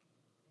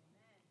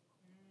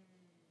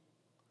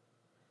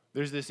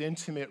 There's this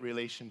intimate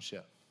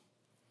relationship.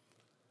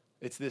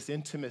 It's this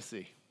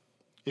intimacy.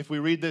 If we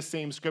read this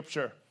same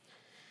scripture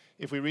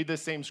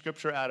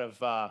out of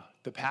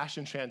the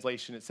Passion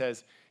Translation, it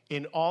says,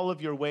 in all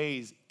of your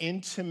ways,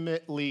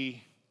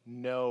 intimately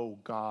know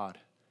God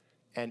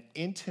and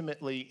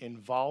intimately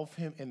involve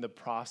him in the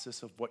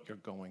process of what you're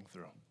going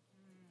through.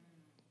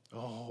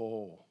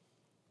 Oh.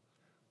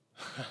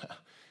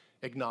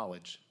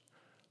 Acknowledge.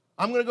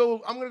 I'm gonna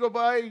go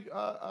buy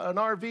an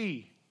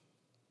RV.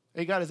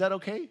 Hey, God, is that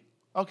okay?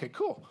 Okay,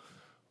 cool.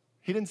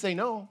 He didn't say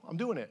no. I'm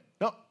doing it.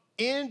 No,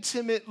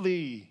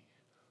 intimately.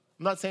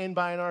 I'm not saying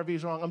buying an RV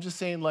is wrong. I'm just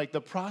saying like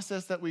the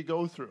process that we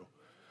go through.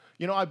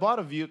 You know, I bought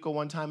a vehicle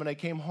one time and I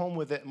came home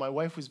with it and my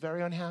wife was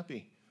very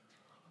unhappy.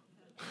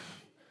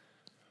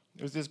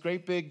 It was this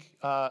great big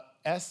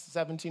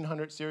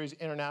S1700 series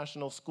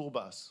international school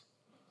bus.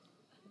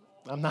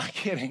 I'm not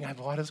kidding. I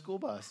bought a school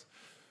bus.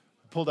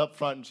 Pulled up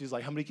front and she's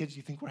like, how many kids do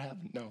you think we're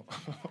having? No.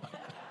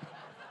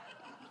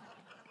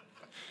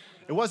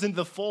 It wasn't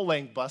the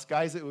full-length bus,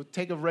 guys. It would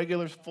take a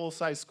regular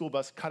full-size school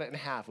bus, cut it in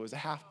half. It was a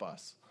half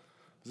bus.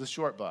 It was a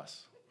short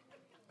bus.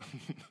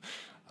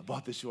 I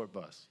bought the short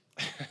bus.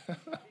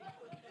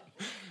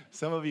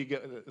 Some of you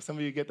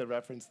get the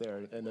reference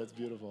there, and that's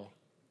beautiful.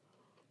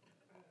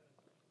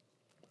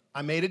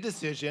 I made a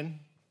decision.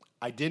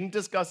 I didn't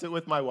discuss it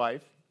with my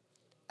wife,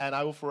 and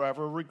I will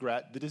forever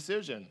regret the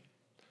decision.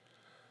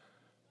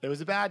 It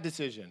was a bad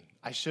decision.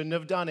 I shouldn't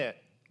have done it.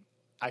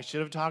 I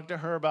should have talked to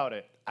her about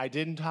it. I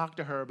didn't talk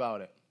to her about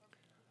it.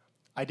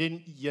 I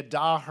didn't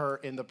yada her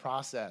in the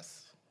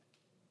process.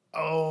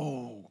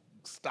 Oh,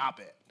 stop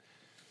it.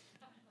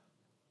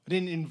 I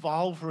didn't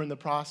involve her in the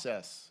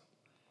process.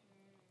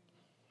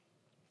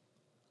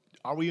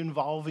 Are we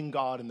involving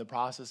God in the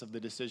process of the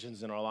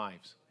decisions in our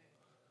lives?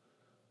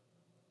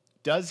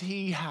 Does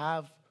he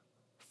have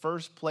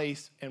first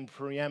place and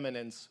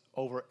preeminence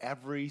over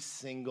every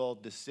single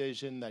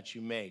decision that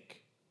you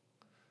make?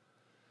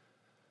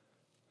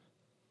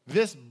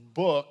 This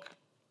book,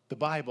 the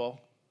Bible,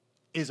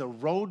 is a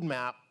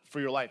roadmap for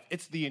your life.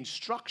 It's the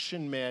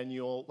instruction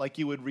manual like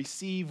you would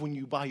receive when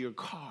you buy your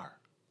car,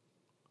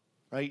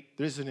 right?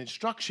 There's an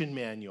instruction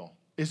manual.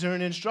 Is there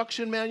an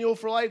instruction manual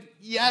for life?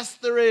 Yes,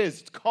 there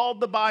is. It's called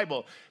the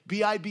Bible,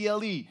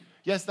 B-I-B-L-E.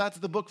 Yes, that's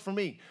the book for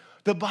me.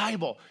 The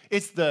Bible,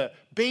 it's the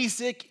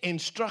basic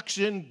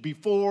instruction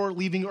before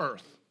leaving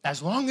earth.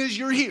 As long as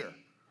you're here,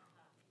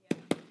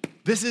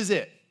 this is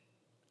it.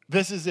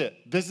 This is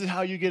it. This is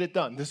how you get it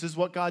done. This is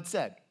what God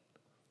said.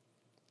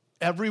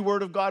 Every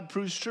word of God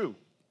proves true.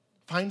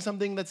 Find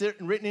something that's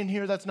written in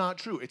here that's not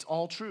true. It's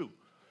all true.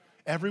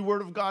 Every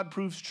word of God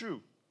proves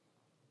true.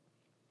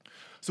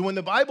 So when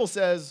the Bible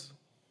says,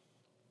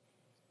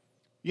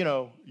 you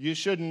know, you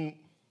shouldn't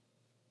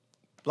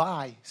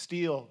lie,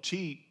 steal,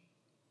 cheat,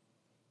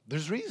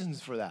 there's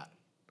reasons for that.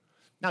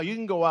 Now, you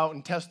can go out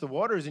and test the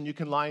waters and you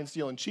can lie and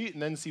steal and cheat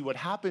and then see what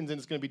happens, and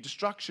it's going to be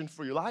destruction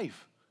for your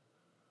life.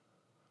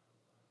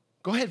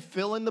 Go ahead,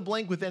 fill in the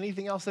blank with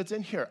anything else that's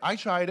in here. I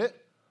tried it.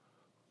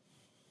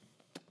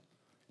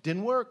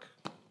 Didn't work.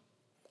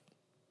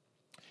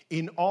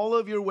 In all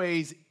of your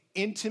ways,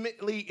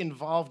 intimately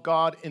involve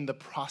God in the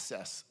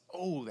process.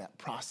 Oh, that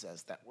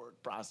process, that word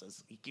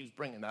process. He keeps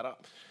bringing that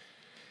up.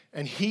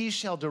 And he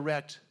shall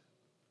direct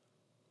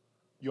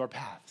your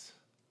paths.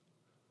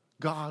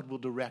 God will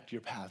direct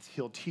your paths.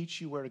 He'll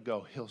teach you where to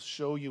go. He'll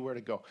show you where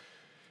to go.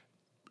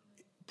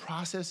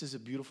 Process is a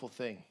beautiful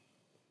thing.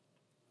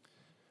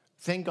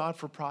 Thank God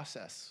for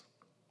process.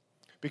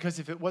 Because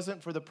if it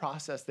wasn't for the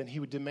process, then he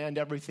would demand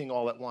everything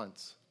all at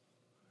once.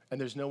 And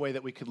there's no way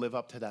that we could live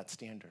up to that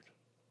standard.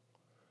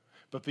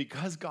 But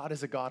because God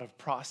is a God of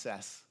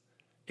process,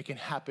 it can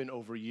happen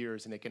over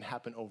years, and it can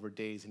happen over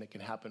days, and it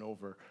can happen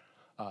over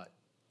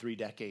 3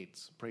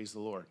 decades. Praise the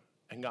Lord.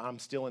 And I'm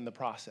still in the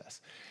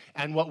process.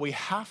 And what we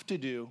have to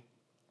do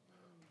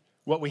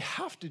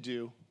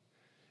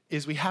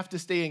is we have to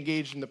stay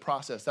engaged in the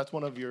process. That's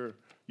one of your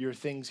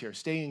things here.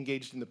 Stay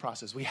engaged in the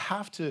process. We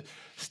have to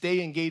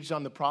stay engaged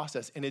on the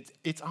process, and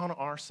it's on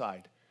our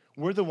side.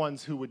 We're the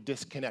ones who would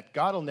disconnect.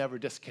 God will never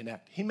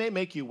disconnect. He may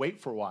make you wait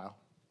for a while,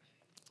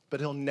 but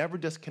he'll never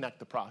disconnect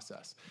the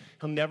process.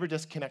 He'll never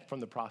disconnect from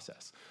the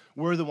process.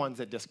 We're the ones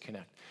that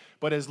disconnect.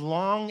 But as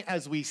long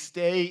as we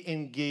stay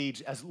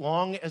engaged, as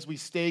long as we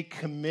stay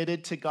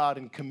committed to God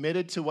and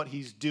committed to what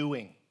he's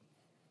doing,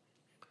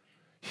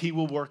 he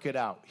will work it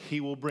out.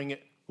 He will bring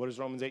it, what does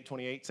Romans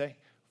 8:28 say?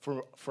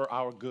 For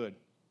our good.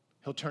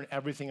 He'll turn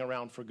everything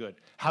around for good.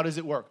 How does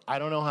it work? I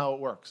don't know how it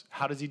works.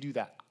 How does he do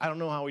that? I don't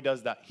know how he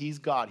does that. He's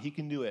God. He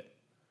can do it.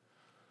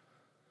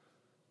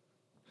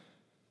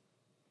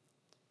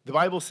 The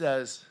Bible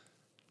says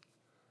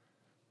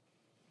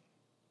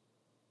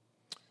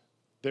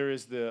there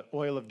is the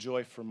oil of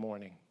joy for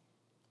mourning,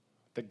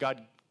 that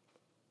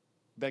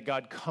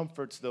God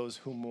comforts those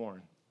who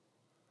mourn.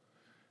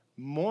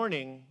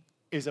 Mourning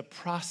is a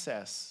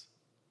process.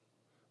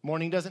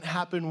 Mourning doesn't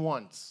happen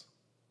once.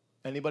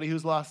 Anybody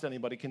who's lost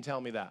anybody can tell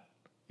me that.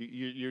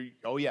 You're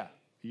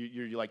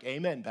like,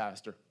 amen,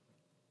 pastor.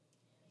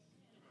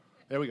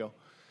 There we go.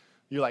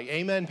 You're like,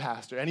 amen,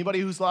 pastor. Anybody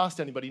who's lost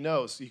anybody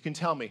knows. You can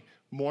tell me.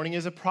 Mourning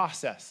is a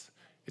process.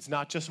 It's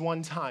not just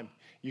one time.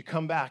 You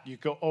come back, you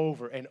go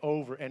over and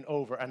over and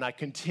over, and I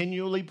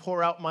continually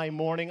pour out my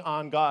mourning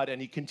on God,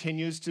 and he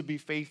continues to be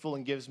faithful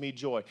and gives me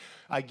joy.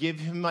 I give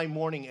him my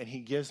mourning, and he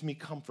gives me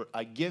comfort.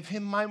 I give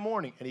him my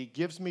mourning, and he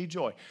gives me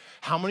joy.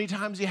 How many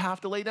times do you have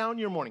to lay down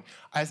your mourning?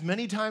 As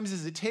many times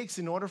as it takes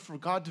in order for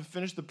God to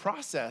finish the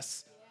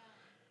process.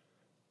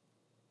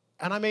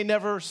 And I may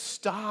never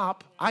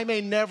stop.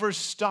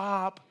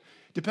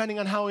 Depending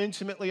on how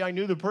intimately I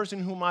knew the person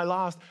whom I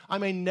lost, I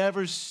may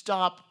never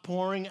stop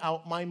pouring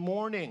out my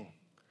mourning.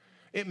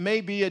 It may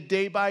be a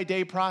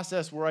day-by-day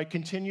process where I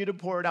continue to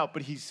pour it out,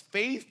 but he's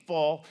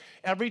faithful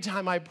every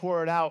time I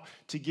pour it out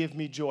to give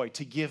me joy,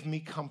 to give me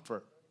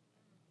comfort.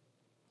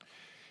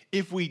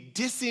 If we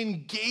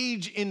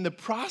disengage in the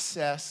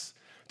process,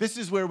 this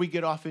is where we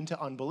get off into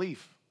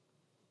unbelief.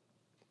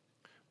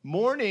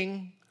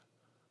 Mourning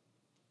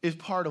is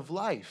part of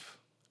life.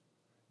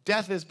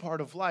 Death is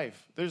part of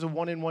life. There's a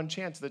 1 in 1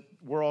 chance that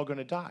we're all going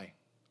to die.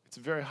 It's a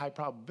very high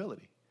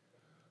probability.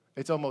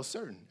 It's almost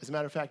certain. As a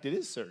matter of fact, it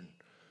is certain.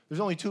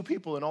 There's only 2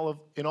 people in all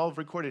of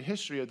recorded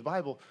history of the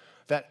Bible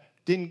that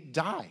didn't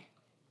die.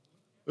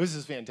 This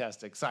is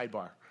fantastic.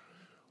 Sidebar.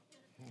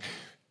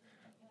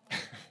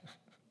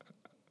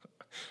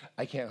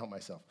 I can't help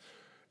myself.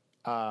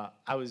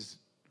 I was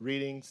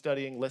reading,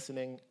 studying,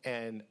 listening,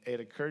 and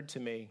it occurred to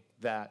me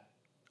that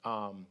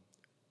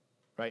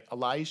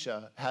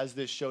Elisha has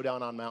this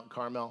showdown on Mount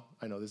Carmel.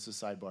 I know this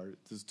is a sidebar.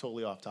 This is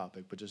totally off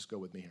topic, but just go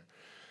with me here.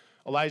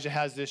 Elijah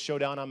has this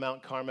showdown on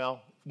Mount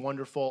Carmel.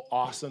 Wonderful,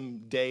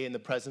 awesome day in the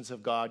presence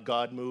of God.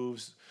 God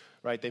moves,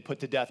 right? They put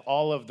to death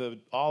all of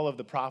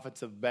the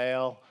prophets of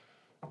Baal.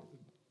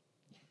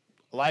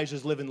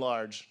 Elijah's living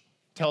large.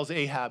 Tells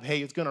Ahab,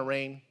 hey, it's going to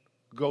rain.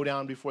 Go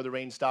down before the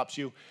rain stops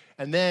you.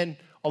 And then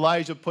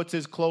Elijah puts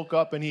his cloak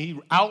up and he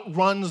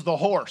outruns the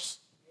horse.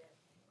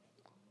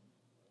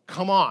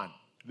 Come on.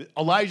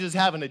 Elijah's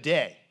having a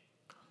day.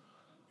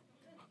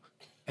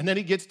 And then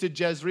he gets to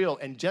Jezreel,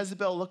 and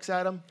Jezebel looks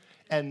at him,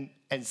 and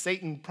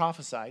Satan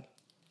prophesied,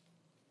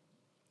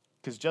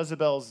 because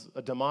Jezebel's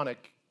a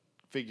demonic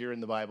figure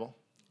in the Bible,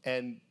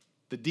 and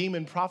the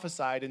demon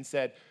prophesied and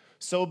said,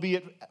 so be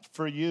it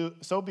for you,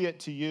 so be it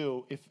to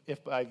you,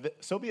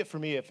 so be it for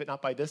me, if it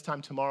not by this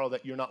time tomorrow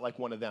that you're not like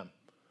one of them.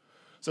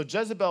 So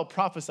Jezebel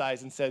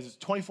prophesies and says,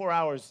 24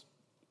 hours,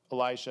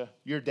 Elisha,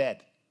 you're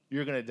dead.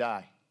 You're going to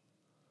die.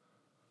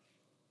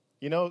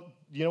 You know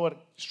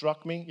what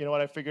struck me? You know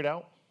what I figured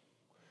out?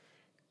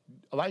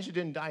 Elijah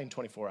didn't die in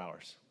 24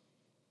 hours.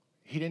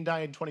 He didn't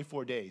die in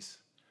 24 days.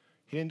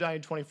 He didn't die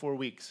in 24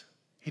 weeks.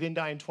 He didn't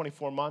die in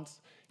 24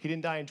 months. He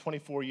didn't die in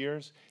 24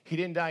 years. He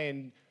didn't die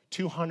in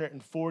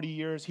 240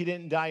 years. He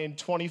didn't die in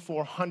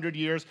 2,400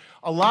 years.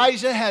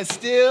 Elijah has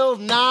still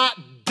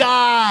not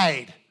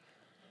died.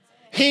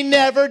 He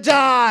never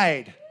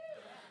died.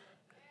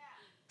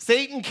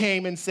 Satan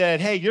came and said,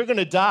 hey, you're going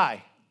to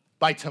die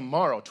by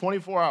tomorrow,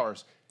 24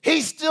 hours.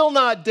 He's still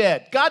not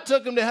dead. God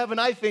took him to heaven,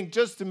 I think,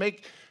 just to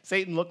make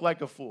Satan look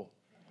like a fool.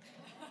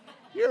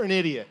 You're an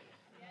idiot.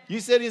 You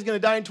said he's going to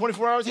die in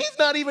 24 hours. He's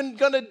not even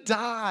going to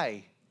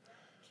die.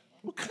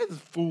 What kind of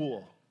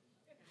fool?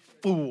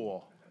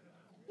 Fool.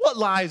 What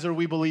lies are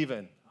we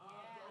believing?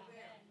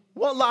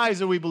 What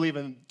lies are we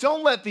believing?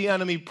 Don't let the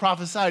enemy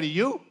prophesy to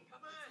you.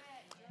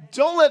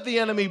 Don't let the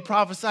enemy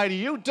prophesy to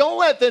you. Don't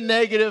let the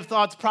negative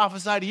thoughts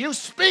prophesy to you.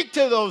 Speak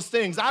to those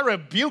things. I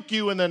rebuke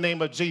you in the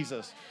name of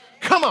Jesus.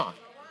 Come on.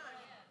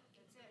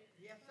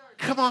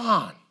 Come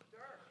on.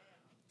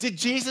 Did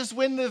Jesus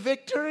win the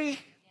victory?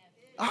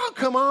 Oh,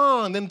 come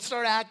on. Then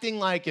start acting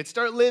like it.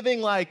 Start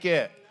living like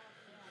it.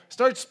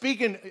 Start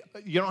speaking.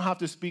 You don't have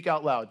to speak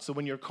out loud. So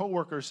when your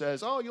coworker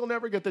says, oh, you'll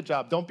never get the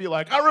job, don't be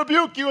like, I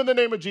rebuke you in the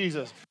name of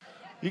Jesus.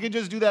 You can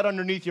just do that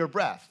underneath your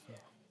breath.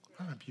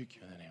 I rebuke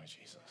you in the name of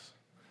Jesus.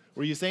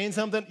 Were you saying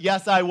something?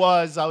 Yes, I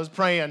was. I was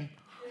praying.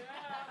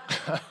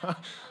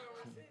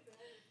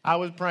 I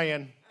was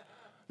praying.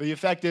 The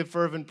effective,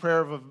 fervent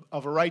prayer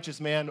of a righteous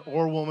man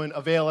or woman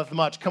availeth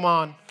much. Come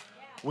on.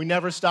 We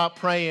never stop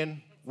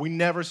praying. We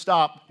never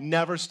stop,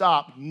 never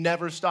stop,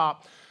 never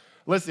stop.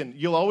 Listen,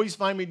 you'll always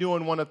find me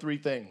doing one of three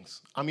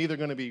things. I'm either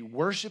going to be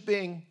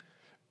worshiping,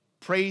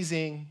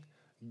 praising,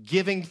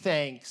 giving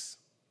thanks,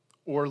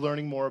 or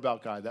learning more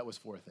about God. That was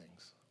 4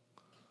 things.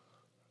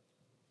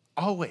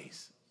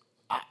 Always.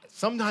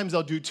 Sometimes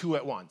I'll do 2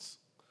 at once.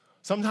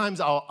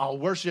 Sometimes I'll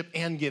worship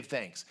and give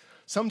thanks.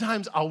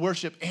 Sometimes I'll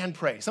worship and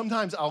pray.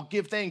 Sometimes I'll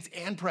give thanks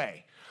and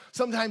pray.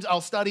 Sometimes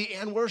I'll study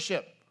and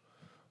worship.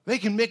 They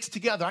can mix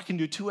together. I can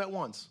do 2 at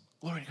once.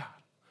 Glory to God.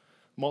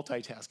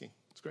 Multitasking.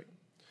 It's great.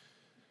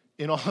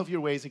 In all of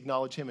your ways,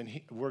 acknowledge him,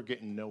 and we're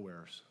getting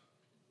nowheres.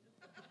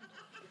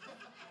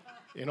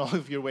 In all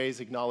of your ways,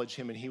 acknowledge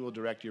him, and he will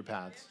direct your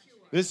paths.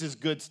 This is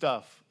good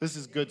stuff. This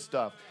is good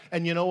stuff.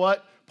 And you know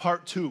what?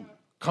 Part 2.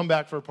 Come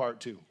back for part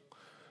 2.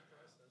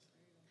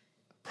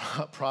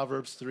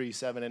 Proverbs 3,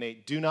 7, and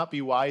 8. Do not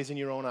be wise in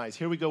your own eyes.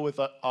 Here we go with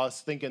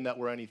us thinking that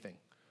we're anything,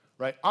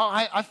 right? Oh,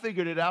 I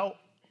figured it out.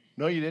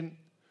 No, you didn't.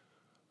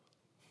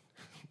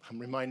 I'm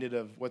reminded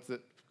of, what's the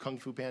Kung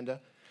Fu Panda?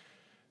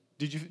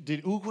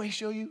 Did Oogway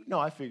show you? No,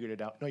 I figured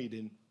it out. No, you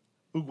didn't.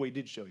 Oogway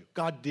did show you.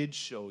 God did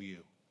show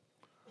you.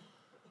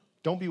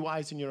 Don't be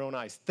wise in your own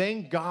eyes.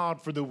 Thank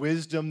God for the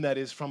wisdom that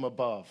is from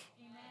above.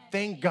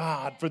 Thank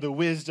God for the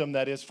wisdom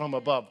that is from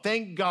above.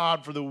 Thank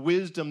God for the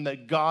wisdom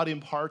that God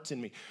imparts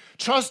in me.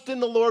 Trust in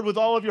the Lord with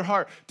all of your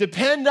heart.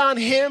 Depend on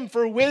him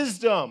for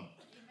wisdom. Amen.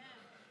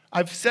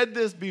 I've said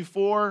this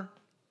before,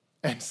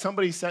 and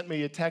somebody sent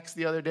me a text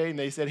the other day, and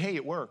they said, hey,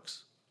 it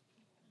works.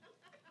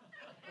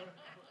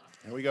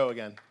 Here we go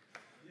again.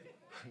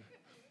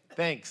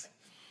 Thanks.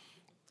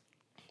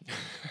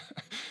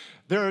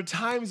 There are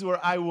times where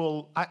I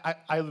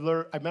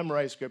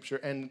memorize scripture,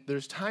 and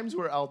there's times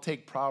where I'll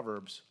take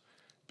Proverbs,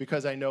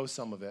 because I know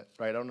some of it,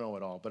 right? I don't know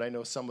it all, but I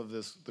know some of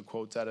the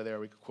quotes out of there.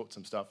 We could quote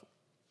some stuff.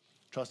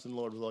 Trust in the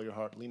Lord with all your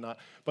heart, lean not.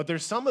 But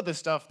there's some of the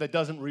stuff that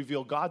doesn't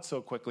reveal God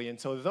so quickly. And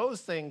so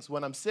those things,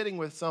 when I'm sitting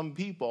with some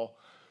people,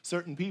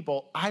 certain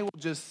people, I will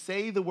just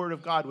say the word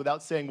of God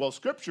without saying, well,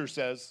 Scripture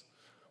says,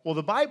 well,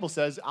 the Bible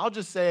says. I'll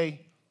just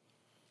say,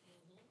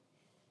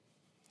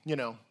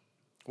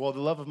 well, the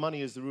love of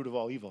money is the root of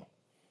all evil.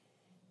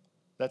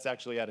 That's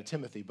actually out of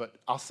Timothy, but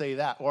I'll say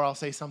that, or I'll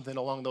say something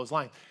along those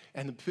lines.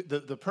 And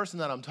the person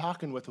that I'm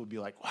talking with will be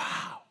like,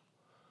 wow,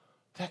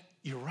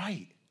 you're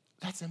right.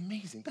 That's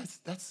amazing.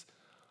 That's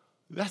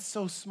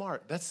so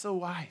smart. That's so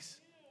wise.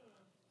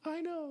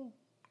 I know.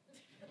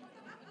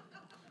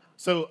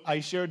 So I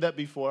shared that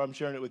before. I'm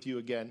sharing it with you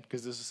again,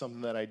 because this is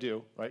something that I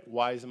do, right?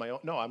 Wise in my own.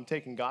 No, I'm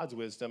taking God's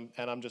wisdom,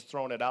 and I'm just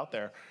throwing it out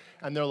there.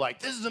 And they're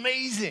like, this is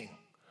amazing.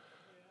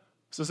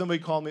 So somebody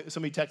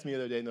texted me the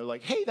other day, and they're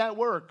like, hey, that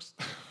works.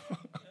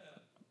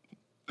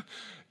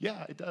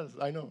 Yeah, it does.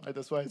 I know.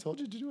 That's why I told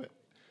you to do it.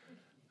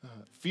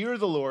 Fear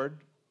the Lord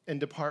and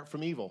depart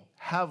from evil.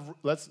 All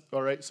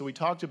right, so we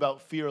talked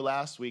about fear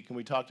last week, and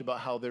we talked about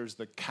how there's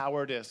the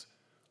cowardice,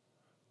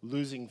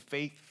 losing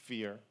faith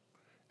fear,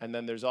 and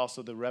then there's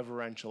also the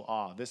reverential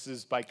awe. This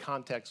is by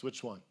context,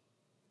 which one?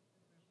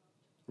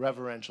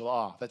 Reverential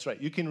awe. That's right.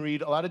 You can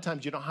read, a lot of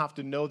times you don't have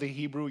to know the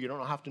Hebrew, you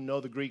don't have to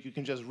know the Greek, you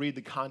can just read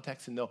the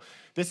context and know.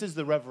 This is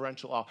the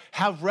reverential awe.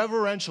 Have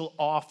reverential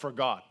awe for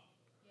God.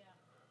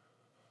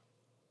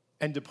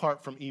 And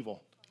depart from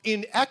evil.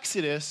 In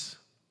Exodus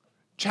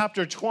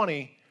chapter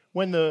 20,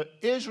 when the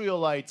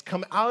Israelites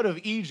come out of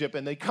Egypt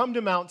and they come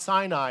to Mount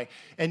Sinai,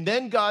 and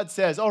then God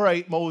says, all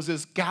right,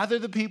 Moses, gather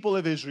the people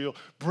of Israel,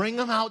 bring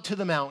them out to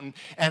the mountain,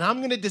 and I'm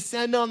going to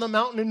descend on the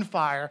mountain in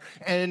fire,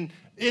 and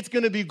it's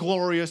going to be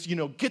glorious.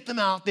 Get them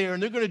out there,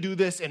 and they're going to do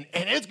this, and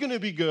it's going to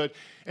be good.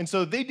 And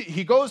so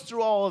he goes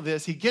through all of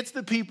this. He gets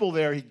the people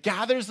there. He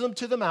gathers them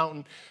to the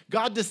mountain.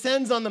 God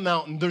descends on the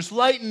mountain. There's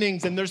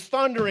lightnings and there's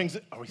thunderings.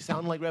 Are we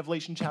sounding like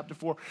Revelation chapter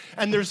 4?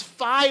 And there's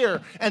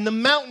fire, and the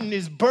mountain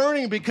is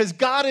burning because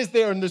God is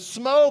there, and the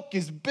smoke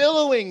is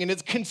billowing, and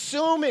it's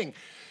consuming.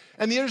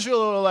 And the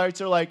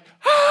Israelites are like,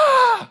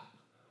 ah!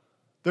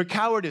 They're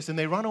cowardice, and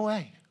they run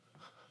away.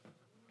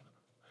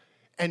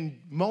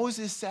 And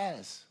Moses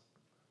says,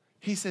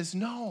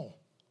 no,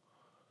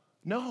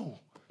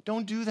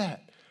 don't do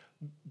that.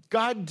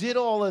 God did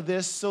all of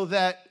this so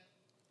that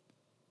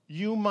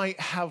you might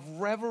have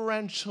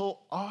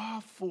reverential awe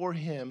for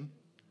him,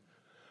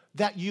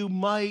 that you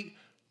might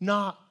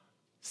not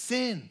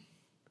sin.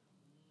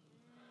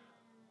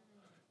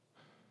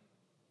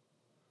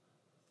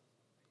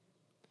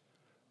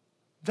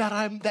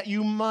 That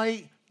you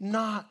might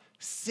not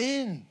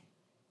sin.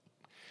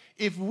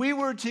 If we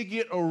were to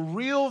get a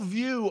real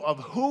view of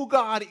who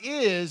God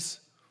is,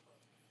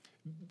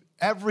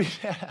 every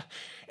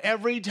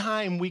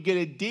time we get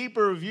a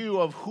deeper view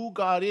of who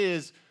God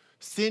is,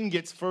 sin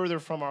gets further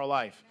from our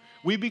life.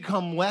 We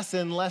become less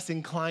and less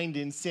inclined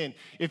in sin.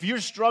 If you're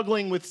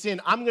struggling with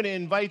sin, I'm going to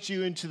invite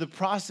you into the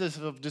process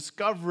of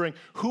discovering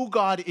who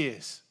God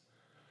is.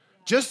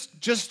 Just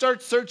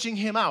start searching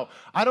him out.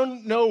 I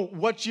don't know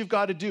what you've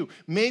got to do.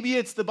 Maybe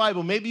it's the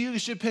Bible. Maybe you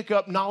should pick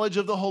up Knowledge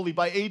of the Holy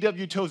by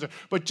A.W. Tozer.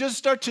 But just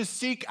start to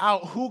seek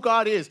out who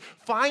God is.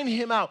 Find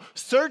him out.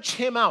 Search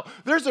him out.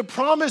 There's a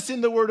promise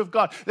in the Word of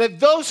God that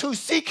those who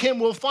seek him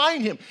will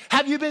find him.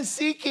 Have you been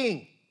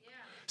seeking?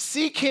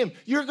 Seek him.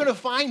 You're going to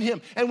find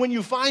him. And when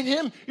you find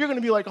him, you're going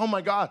to be like, oh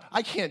my God,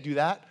 I can't do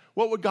that.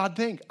 What would God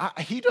think?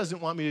 He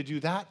doesn't want me to do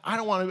that. I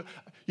don't want to.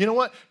 You know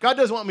what? God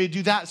doesn't want me to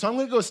do that, so I'm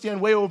going to go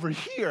stand way over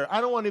here. I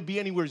don't want to be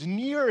anywhere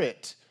near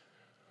it.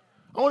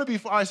 I want to be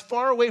as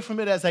far away from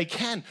it as I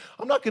can.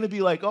 I'm not going to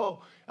be like,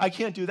 oh, I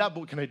can't do that,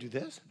 but can I do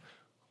this?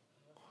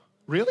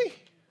 Really?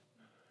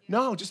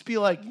 No, just be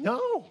like,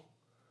 no.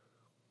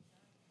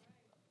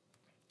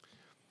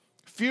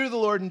 Fear the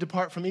Lord and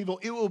depart from evil.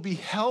 It will be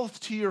health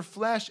to your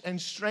flesh and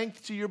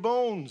strength to your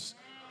bones.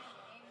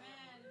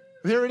 Amen.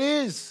 There it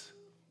is.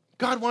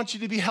 God wants you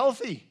to be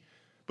healthy.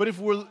 But if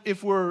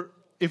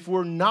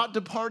we're not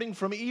departing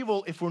from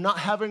evil, if we're not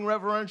having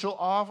reverential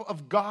awe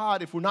of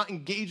God, if we're not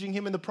engaging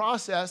him in the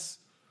process,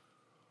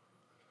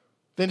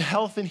 then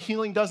health and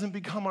healing doesn't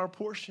become our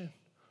portion.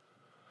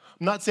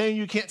 I'm not saying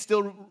you can't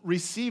still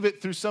receive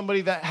it through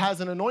somebody that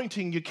has an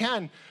anointing. You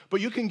can,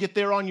 but you can get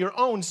there on your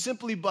own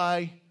simply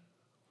by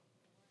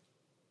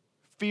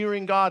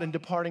fearing God and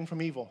departing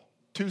from evil.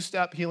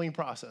 2-step healing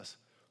process.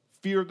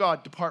 Fear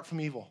God, depart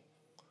from evil.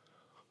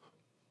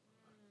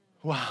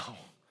 Wow.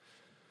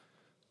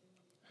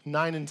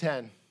 9 and 10.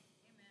 Amen.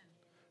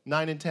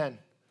 9 and 10.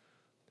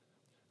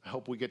 I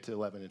hope we get to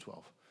 11 and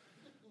 12.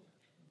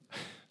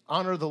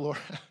 Honor the Lord.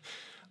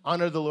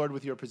 Honor the Lord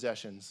with your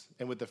possessions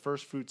and with the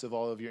first fruits of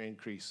all of your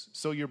increase.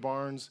 So your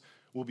barns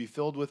will be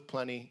filled with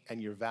plenty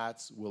and your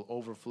vats will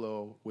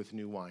overflow with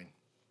new wine.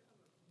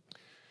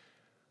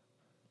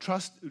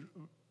 Trust,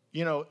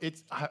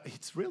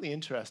 it's really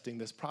interesting,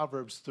 this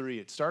Proverbs 3.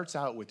 It starts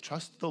out with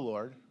trust the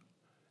Lord,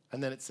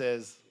 and then it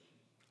says,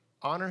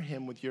 honor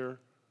him with your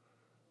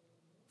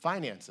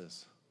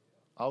finances.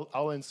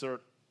 I'll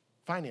insert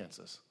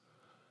finances.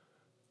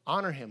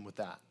 Honor him with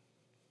that.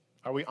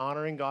 Are we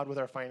honoring God with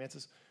our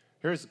finances?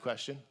 Here's the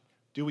question.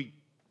 Do we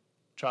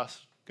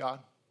trust God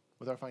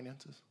with our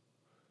finances?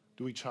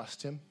 Do we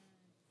trust him?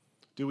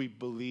 Do we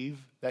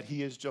believe that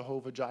he is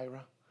Jehovah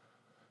Jireh?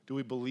 Do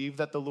we believe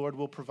that the Lord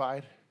will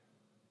provide?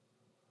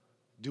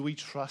 Do we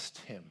trust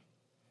him?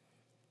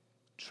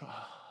 Trust.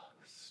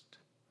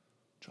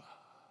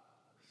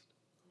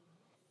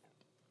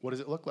 What does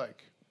it look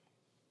like?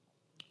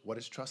 What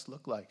does trust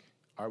look like?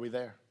 Are we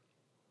there?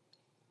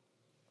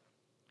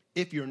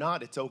 If you're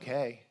not, it's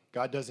okay.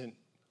 God doesn't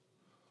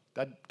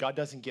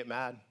get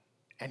mad,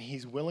 and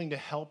he's willing to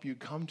help you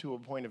come to a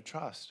point of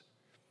trust.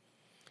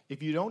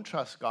 If you don't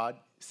trust God,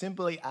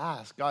 simply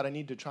ask, God, I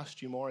need to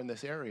trust you more in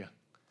this area.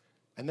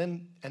 And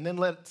then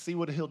let's see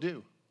what he'll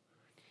do.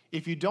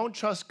 If you don't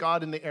trust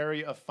God in the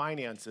area of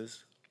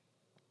finances,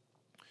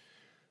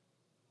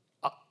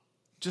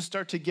 just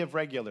start to give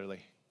regularly,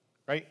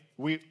 right?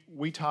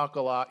 We talk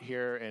a lot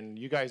here, and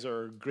you guys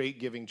are a great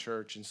giving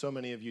church, and so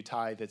many of you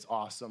tithe. It's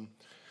awesome.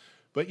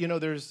 But,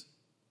 there's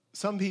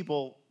some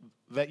people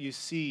that you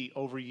see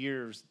over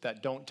years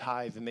that don't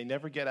tithe, and they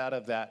never get out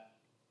of that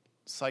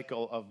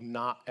cycle of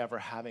not ever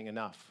having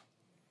enough.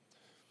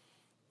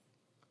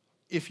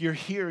 If you're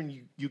here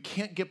and you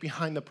can't get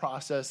behind the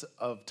process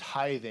of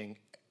tithing,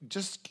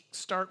 just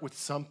start with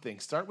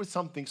something. Start with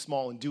something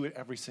small and do it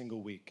every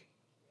single week.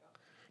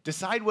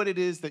 Decide what it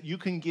is that you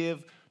can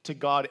give to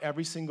God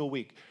every single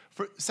week.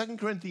 For 2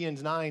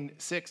 Corinthians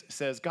 9:6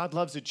 says, God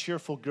loves a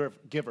cheerful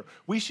giver.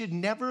 We should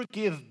never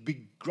give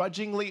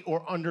begrudgingly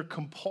or under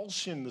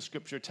compulsion, the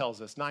scripture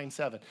tells us,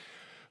 9:7.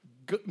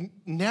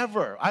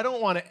 Never. I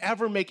don't want to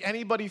ever make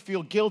anybody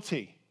feel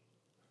guilty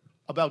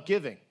about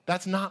giving.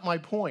 That's not my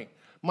point.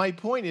 My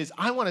point is,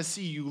 I want to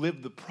see you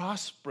live the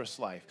prosperous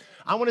life.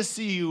 I want to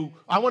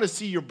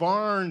see your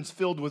barns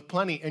filled with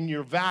plenty and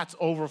your vats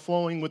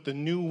overflowing with the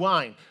new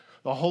wine,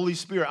 the Holy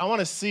Spirit. I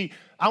want to see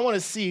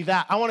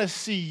that. I want to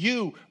see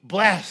you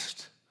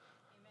blessed.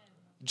 Amen.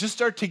 Just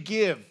start to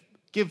give.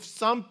 Give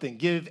something.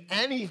 Give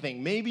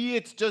anything. Maybe you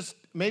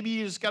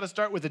just got to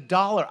start with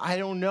 $1. I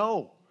don't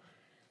know.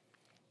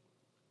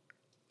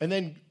 And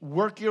then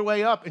work your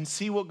way up and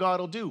see what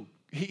God will do.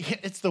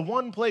 It's the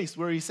one place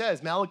where he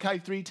says, Malachi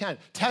 3:10,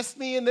 test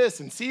me in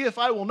this and see if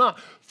I will not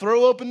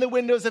throw open the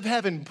windows of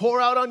heaven, pour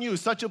out on you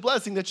such a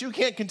blessing that you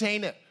can't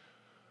contain it.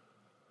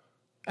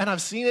 And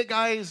I've seen it,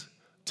 guys,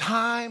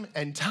 time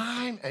and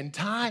time and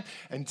time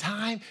and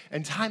time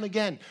and time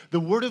again. The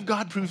word of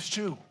God proves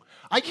true.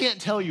 I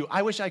can't tell you.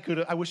 I wish I had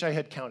counted. I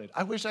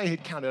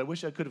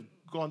wish I could have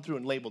gone through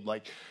and labeled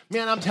like,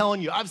 man, I'm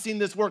telling you, I've seen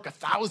this work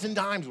 1,000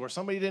 times where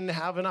somebody didn't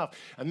have enough,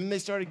 and then they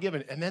started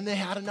giving, and then they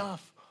had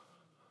enough.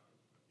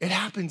 It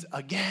happens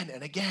again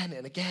and again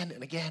and again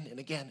and again and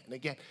again and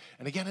again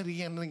and again and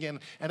again and again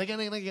and again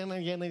and again and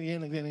again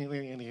and again and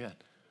again and again.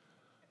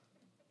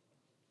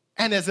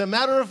 And as a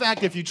matter of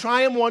fact, if you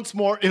try him once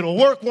more, it'll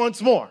work once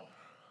more.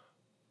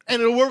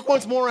 And it'll work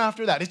once more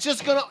after that.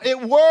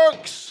 It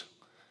works.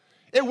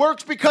 It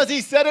works because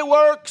he said it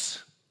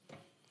works.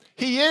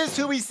 He is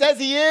who he says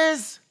he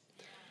is.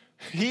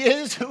 He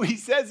is who he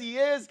says he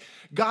is.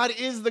 God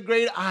is the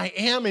great I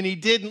am, and he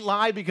didn't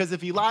lie, because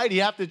if he lied, he'd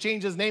have to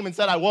change his name and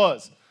said I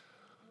was.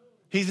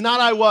 He's not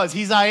I was,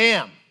 he's I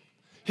am.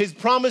 His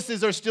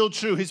promises are still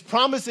true. His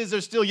promises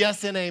are still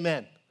yes and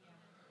amen.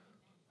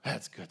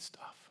 That's good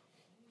stuff.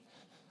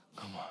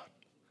 Come on.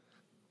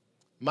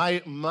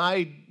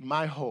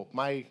 My hope,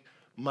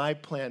 my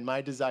plan,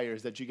 my desire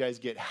is that you guys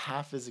get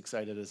half as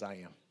excited as I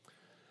am.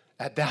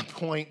 At that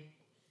point,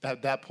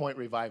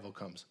 revival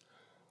comes.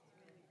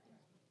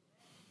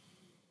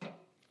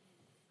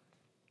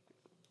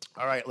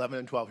 All right, 11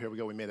 and 12, here we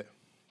go, we made it.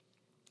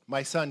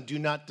 My son, do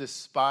not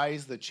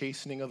despise the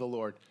chastening of the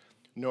Lord,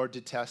 nor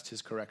detest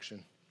his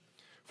correction.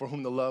 For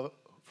whom the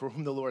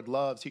Lord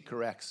loves, he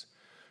corrects,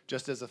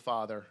 just as a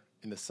father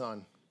in the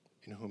son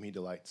in whom he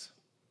delights.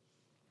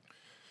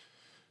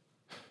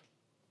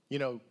 You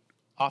know,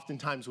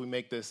 oftentimes we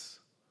make this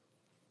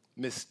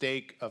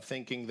mistake of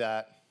thinking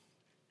that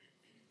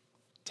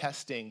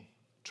testing,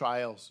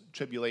 trials,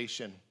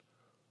 tribulation,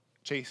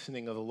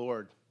 chastening of the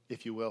Lord,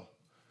 if you will,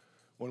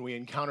 when we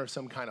encounter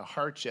some kind of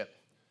hardship,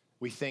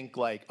 we think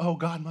like, oh,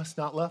 God must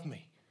not love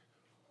me.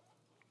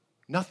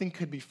 Nothing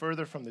could be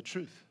further from the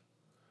truth.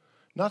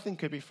 Nothing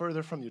could be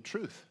further from the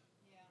truth.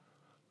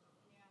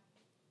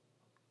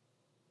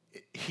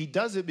 He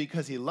does it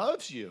because he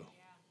loves you.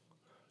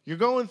 You're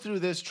going through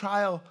this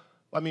trial,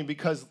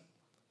 because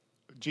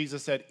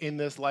Jesus said, in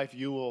this life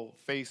you will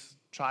face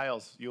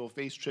trials, you will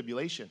face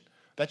tribulation.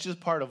 That's just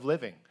part of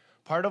living.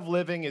 Part of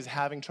living is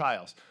having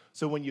trials.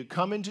 So when you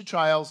come into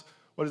trials,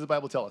 what does the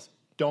Bible tell us?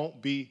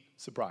 Don't be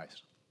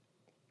surprised.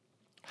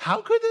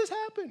 How could this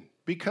happen?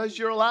 Because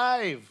you're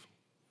alive.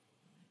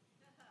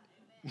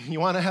 You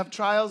want to have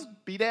trials?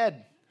 Be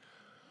dead.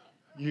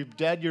 You're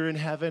dead, you're in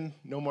heaven,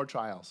 no more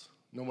trials,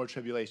 no more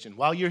tribulation.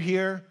 While you're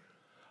here,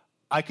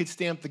 I could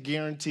stamp the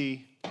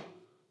guarantee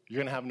you're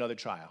going to have another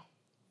trial.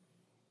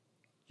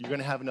 You're going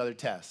to have another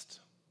test,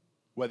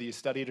 whether you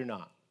study it or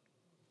not.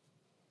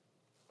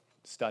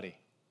 Study.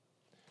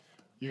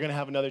 You're going to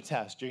have another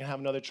test. You're going to have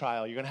another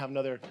trial. You're going to have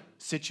another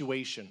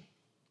situation.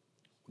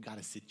 We got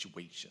a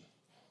situation.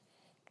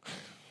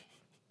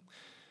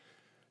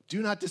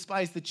 Do not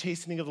despise the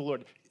chastening of the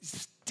Lord.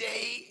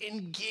 Stay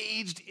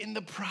engaged in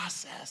the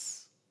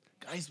process.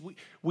 Guys,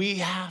 we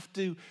have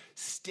to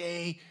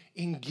stay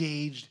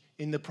engaged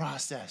in the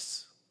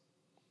process.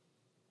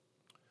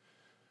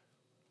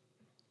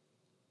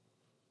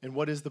 And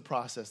what is the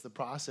process? The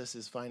process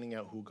is finding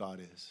out who God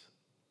is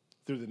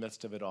through the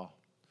midst of it all.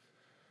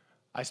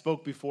 I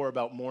spoke before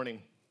about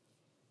mourning.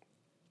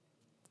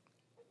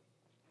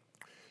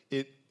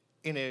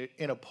 In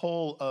a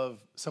poll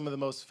of some of the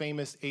most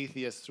famous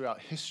atheists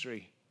throughout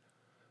history,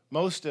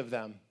 most of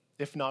them,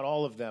 if not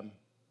all of them,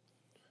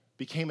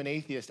 became an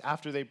atheist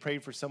after they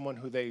prayed for someone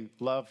who they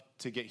loved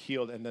to get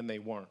healed, and then they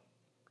weren't.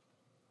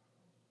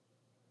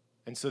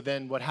 And so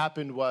then what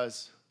happened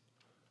was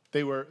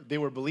they were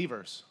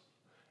believers,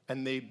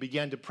 and they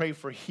began to pray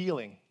for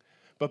healing.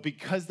 But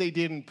because they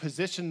didn't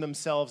position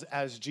themselves,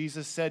 as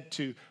Jesus said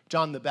to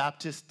John the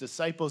Baptist's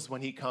disciples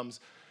when he comes,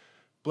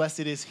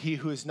 blessed is he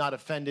who is not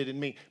offended in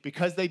me.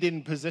 Because they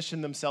didn't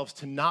position themselves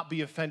to not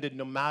be offended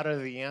no matter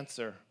the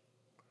answer,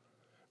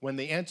 when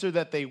the answer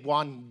that they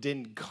wanted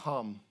didn't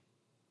come,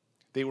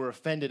 they were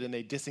offended and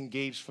they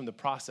disengaged from the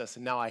process,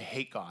 and now I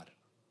hate God.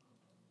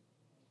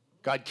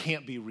 God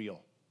can't be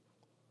real.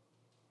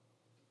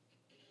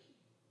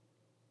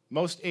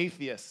 Most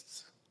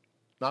atheists,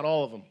 not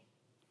all of them,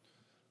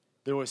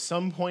 there was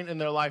some point in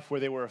their life where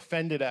they were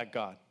offended at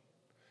God,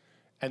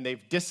 and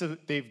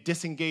they've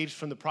disengaged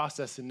from the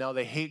process, and now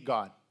they hate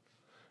God.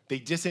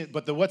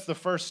 What's the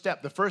first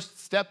step? The first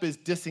step is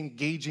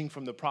disengaging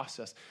from the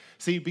process.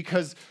 See,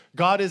 because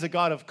God is a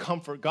God of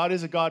comfort. God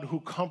is a God who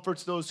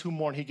comforts those who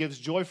mourn. He gives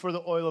joy for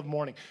the oil of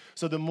mourning.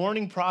 So the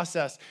mourning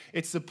process,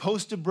 it's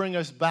supposed to bring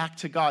us back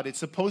to God. It's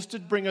supposed to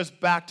bring us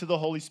back to the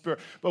Holy Spirit.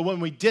 But when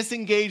we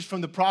disengage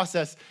from the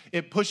process,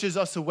 it pushes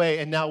us away,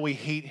 and now we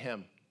hate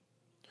him.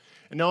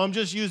 And now I'm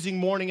just using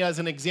mourning as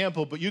an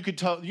example, but you could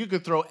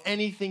throw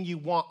anything you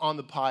want on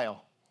the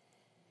pile.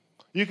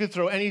 You could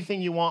throw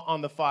anything you want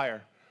on the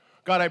fire.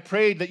 God, I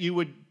prayed that you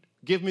would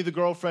give me the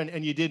girlfriend,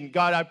 and you didn't.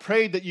 God, I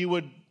prayed that you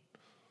would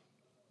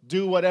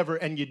do whatever,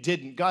 and you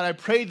didn't. God, I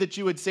prayed that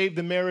you would save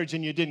the marriage,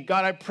 and you didn't.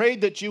 God, I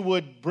prayed that you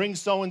would bring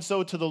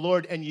so-and-so to the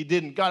Lord, and you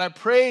didn't. God, I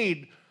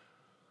prayed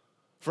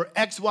for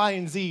X, Y,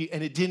 and Z,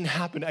 and it didn't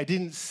happen. I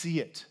didn't see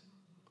it.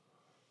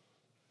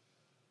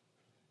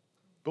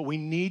 But we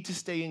need to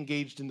stay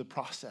engaged in the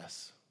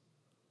process.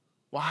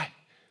 Why?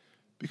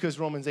 Because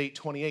Romans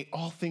 8:28,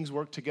 all things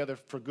work together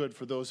for good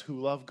for those who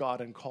love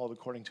God and called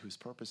according to his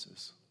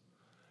purposes.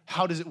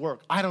 How does it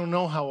work? I don't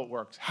know how it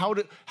works.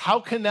 How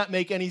can that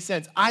make any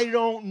sense? I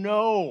don't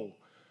know.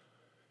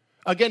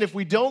 Again, if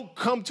we don't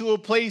come to a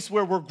place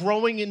where we're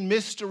growing in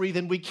mystery,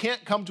 then we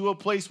can't come to a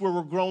place where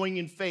we're growing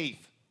in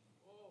faith.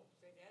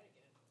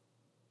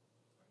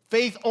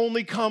 Faith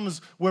only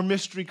comes where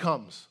mystery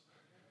comes.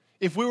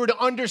 If we were to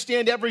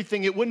understand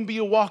everything, it wouldn't be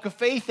a walk of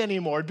faith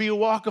anymore. It'd be a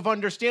walk of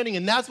understanding.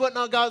 And that's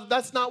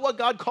not what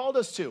God called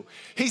us to.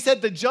 He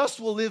said the just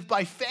will live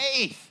by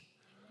faith.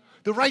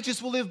 The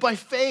righteous will live by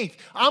faith.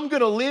 I'm going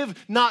to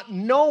live not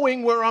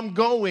knowing where I'm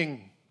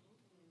going.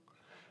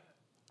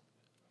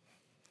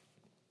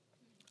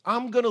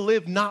 I'm going to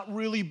live not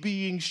really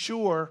being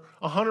sure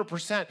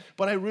 100%,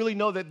 but I really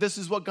know that this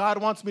is what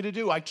God wants me to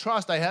do. I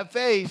trust, I have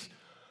faith.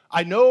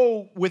 I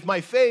know with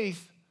my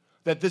faith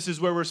that this is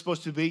where we're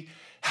supposed to be.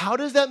 How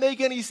does that make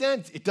any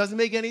sense? It doesn't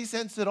make any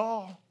sense at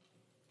all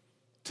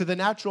to the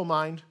natural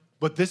mind,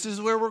 but this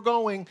is where we're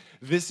going.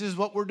 This is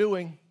what we're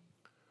doing.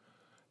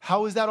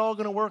 How is that all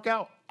going to work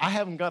out? I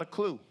haven't got a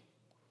clue.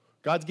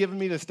 God's given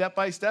me the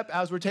step-by-step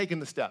as we're taking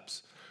the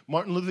steps.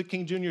 Martin Luther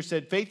King Jr.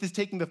 said, faith is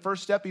taking the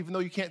first step even though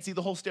you can't see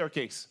the whole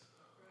staircase.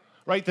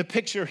 Right? The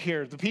picture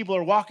here, the people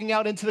are walking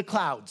out into the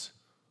clouds.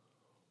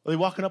 Are they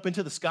walking up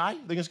into the sky?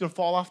 They're just going to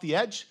fall off the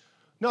edge?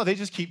 No, they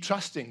just keep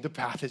trusting. The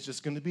path is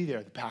just going to be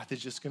there. The path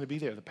is just going to be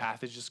there. The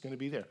path is just going to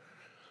be there.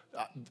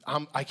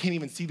 I can't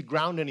even see the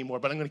ground anymore,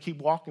 but I'm going to keep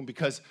walking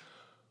because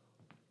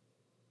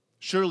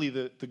surely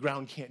the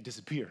ground can't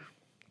disappear.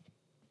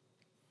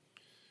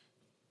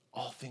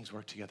 All things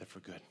work together for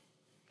good.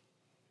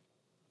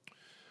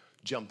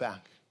 Jump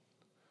back.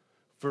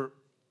 For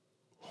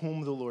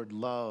whom the Lord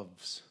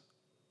loves,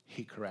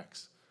 he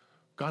corrects.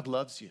 God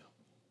loves you.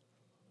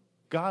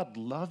 God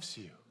loves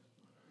you.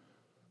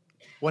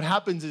 What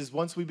happens is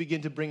once we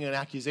begin to bring an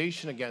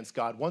accusation against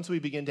God, once we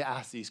begin to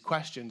ask these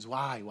questions,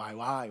 why?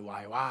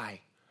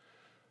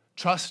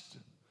 Trust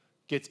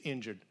gets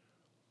injured.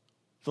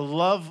 The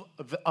love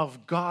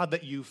of God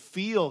that you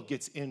feel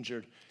gets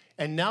injured.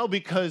 And now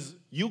because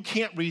you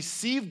can't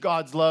receive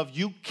God's love,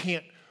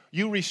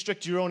 you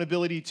restrict your own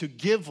ability to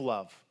give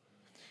love.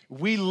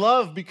 We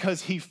love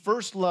because he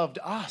first loved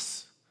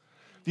us.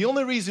 The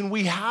only reason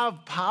we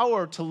have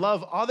power to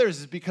love others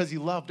is because he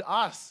loved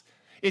us.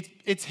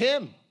 It's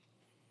him.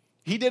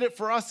 He did it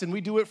for us and we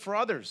do it for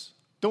others.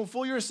 Don't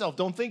fool yourself.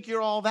 Don't think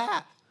you're all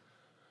that.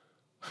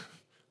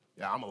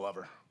 Yeah, I'm a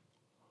lover.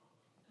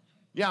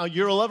 Yeah,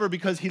 you're a lover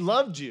because he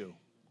loved you.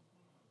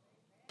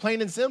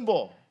 Plain and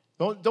simple.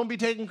 Don't be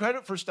taking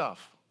credit for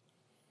stuff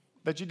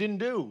that you didn't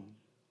do.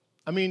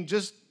 I mean,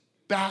 just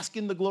bask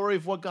in the glory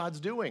of what God's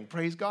doing.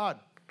 Praise God.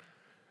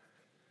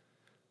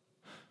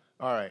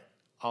 All right,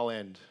 I'll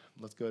end.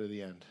 Let's go to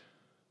the end.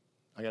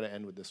 I got to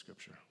end with this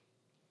scripture.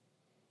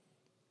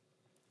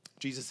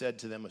 Jesus said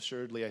to them,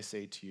 assuredly I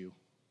say to you.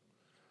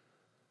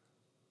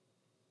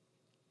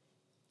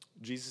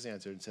 Jesus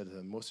answered and said to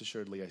them, most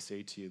assuredly I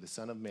say to you, the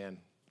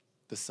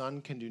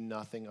Son can do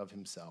nothing of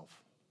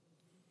himself,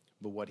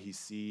 but what he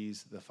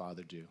sees the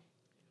Father do.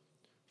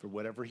 For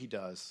whatever he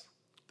does,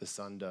 the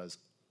Son does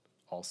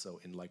also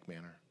in like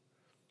manner.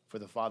 For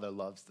the Father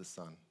loves the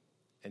Son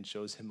and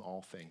shows him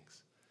all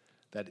things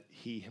that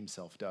he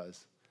himself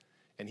does.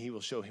 And he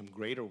will show him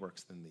greater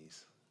works than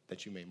these,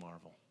 that you may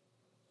marvel.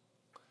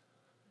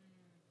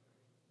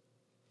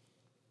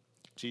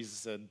 Jesus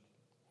said,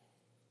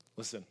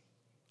 listen,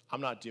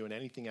 I'm not doing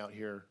anything out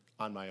here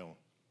on my own.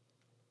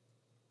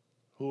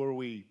 Who are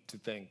we to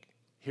think?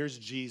 Here's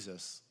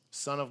Jesus,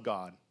 Son of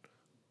God,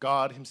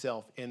 God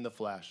himself in the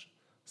flesh,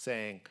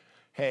 saying,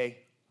 hey,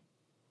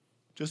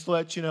 just to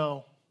let you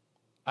know,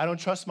 I don't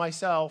trust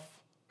myself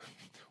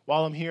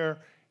while I'm here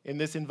in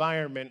this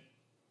environment.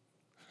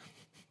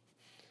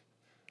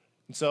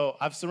 And so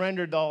I've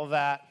surrendered all of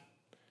that,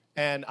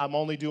 and I'm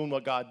only doing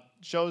what God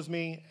shows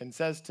me and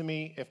says to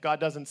me. If God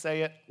doesn't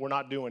say it, we're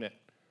not doing it.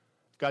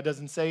 If God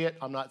doesn't say it,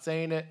 I'm not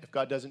saying it. If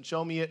God doesn't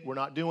show me it, we're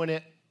not doing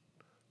it.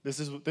 This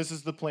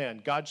is the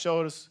plan. God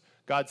showed us,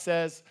 God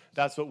says,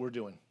 that's what we're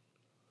doing.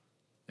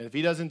 And if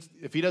he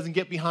doesn't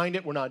get behind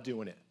it, we're not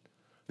doing it.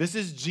 This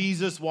is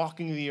Jesus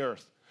walking the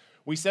earth.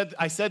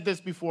 I said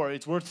this before,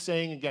 it's worth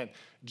saying again.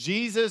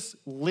 Jesus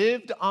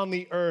lived on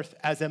the earth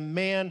as a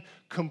man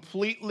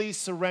completely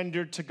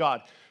surrendered to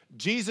God.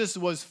 Jesus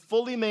was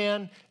fully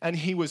man and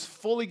he was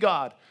fully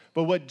God.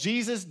 But what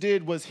Jesus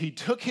did was he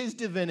took his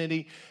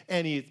divinity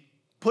and he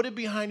put it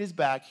behind his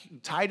back,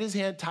 tied his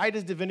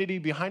divinity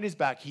behind his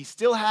back. He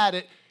still had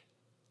it,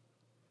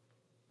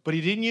 but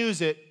he didn't use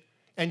it.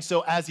 And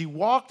so as he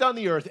walked on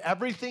the earth,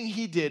 everything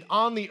he did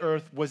on the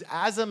earth was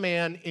as a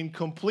man in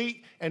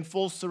complete and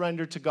full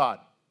surrender to God.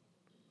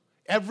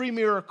 Every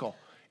miracle,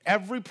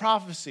 every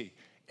prophecy,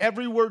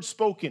 every word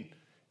spoken,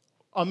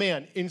 a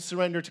man in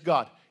surrender to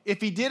God.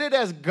 If he did it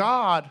as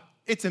God,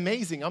 it's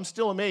amazing. I'm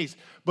still amazed.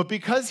 But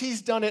because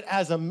he's done it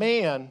as a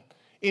man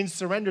in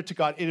surrender to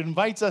God, it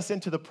invites us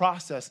into the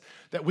process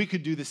that we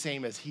could do the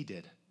same as he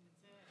did.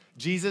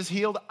 Jesus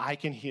healed, I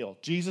can heal.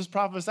 Jesus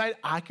prophesied,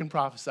 I can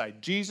prophesy.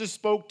 Jesus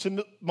spoke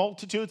to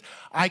multitudes,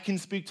 I can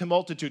speak to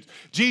multitudes.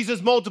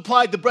 Jesus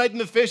multiplied the bread and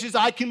the fishes,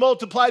 I can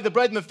multiply the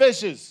bread and the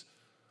fishes.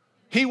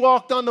 He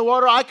walked on the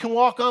water, I can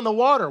walk on the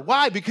water.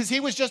 Why? Because he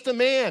was just a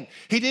man.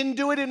 He didn't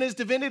do it in his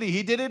divinity,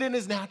 he did it in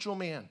his natural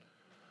man.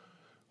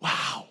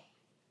 Wow.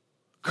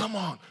 Come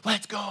on,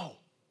 let's go.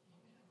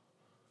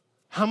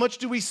 How much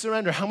do we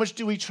surrender? How much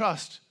do we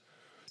trust?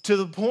 To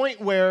the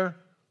point where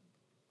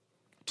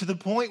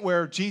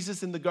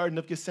Jesus in the Garden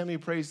of Gethsemane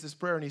prays this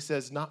prayer and he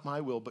says, not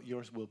my will, but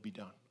yours will be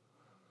done.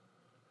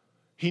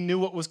 He knew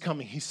what was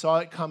coming. He saw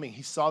it coming.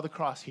 He saw the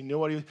cross. He knew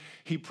what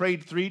he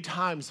prayed 3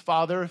 times,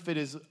 Father, if it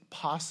is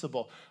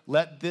possible,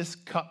 let this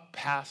cup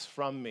pass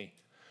from me.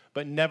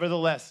 But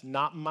nevertheless,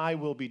 not my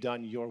will be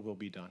done, your will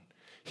be done.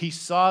 He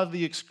saw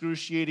the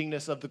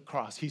excruciatingness of the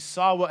cross. He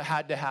saw what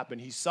had to happen.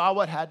 He saw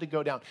what had to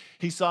go down.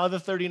 He saw the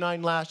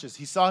 39 lashes.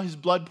 He saw his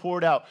blood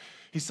poured out.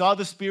 He saw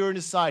the spear in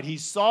his side. He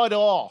saw it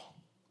all.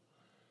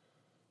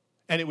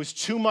 And it was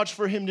too much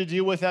for him to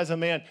deal with as a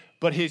man.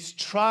 But his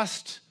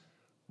trust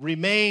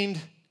remained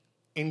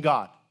in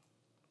God.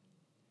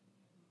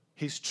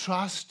 His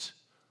trust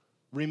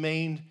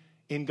remained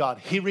in God.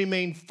 He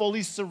remained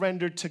fully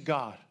surrendered to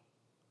God,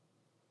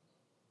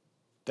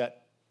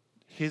 that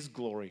his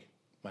glory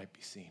might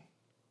be seen,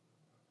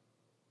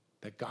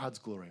 that God's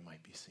glory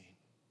might be seen.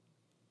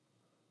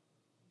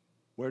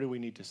 Where do we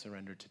need to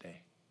surrender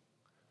today?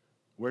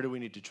 Where do we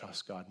need to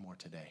trust God more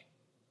today?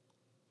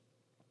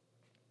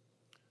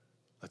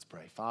 Let's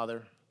pray.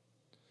 Father,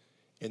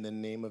 in the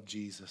name of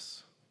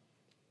Jesus,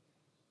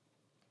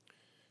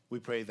 we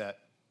pray that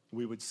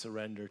we would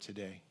surrender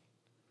today.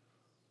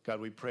 God,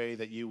 we pray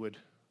that you would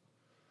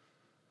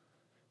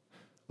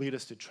lead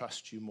us to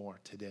trust you more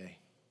today.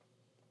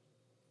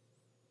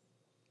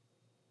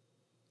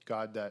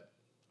 God, that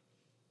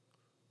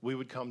we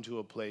would come to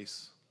a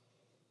place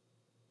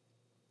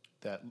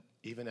that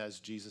even as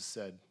Jesus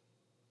said,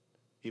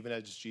 even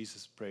as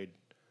Jesus prayed,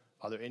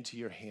 Father, into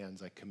your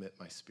hands I commit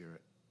my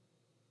spirit.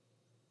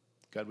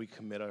 God, we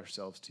commit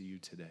ourselves to you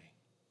today.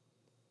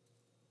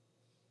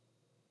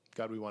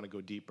 God, we want to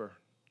go deeper.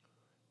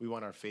 We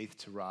want our faith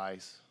to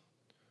rise.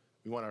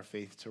 We want our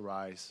faith to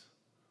rise.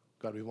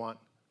 God, we want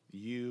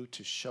you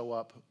to show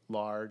up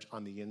large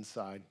on the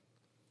inside.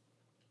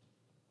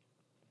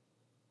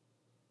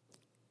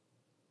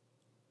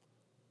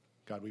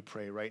 God, we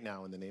pray right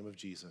now in the name of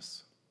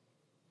Jesus.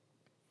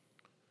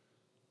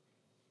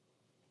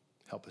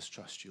 Help us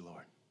trust you,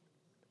 Lord.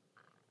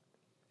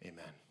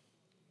 Amen.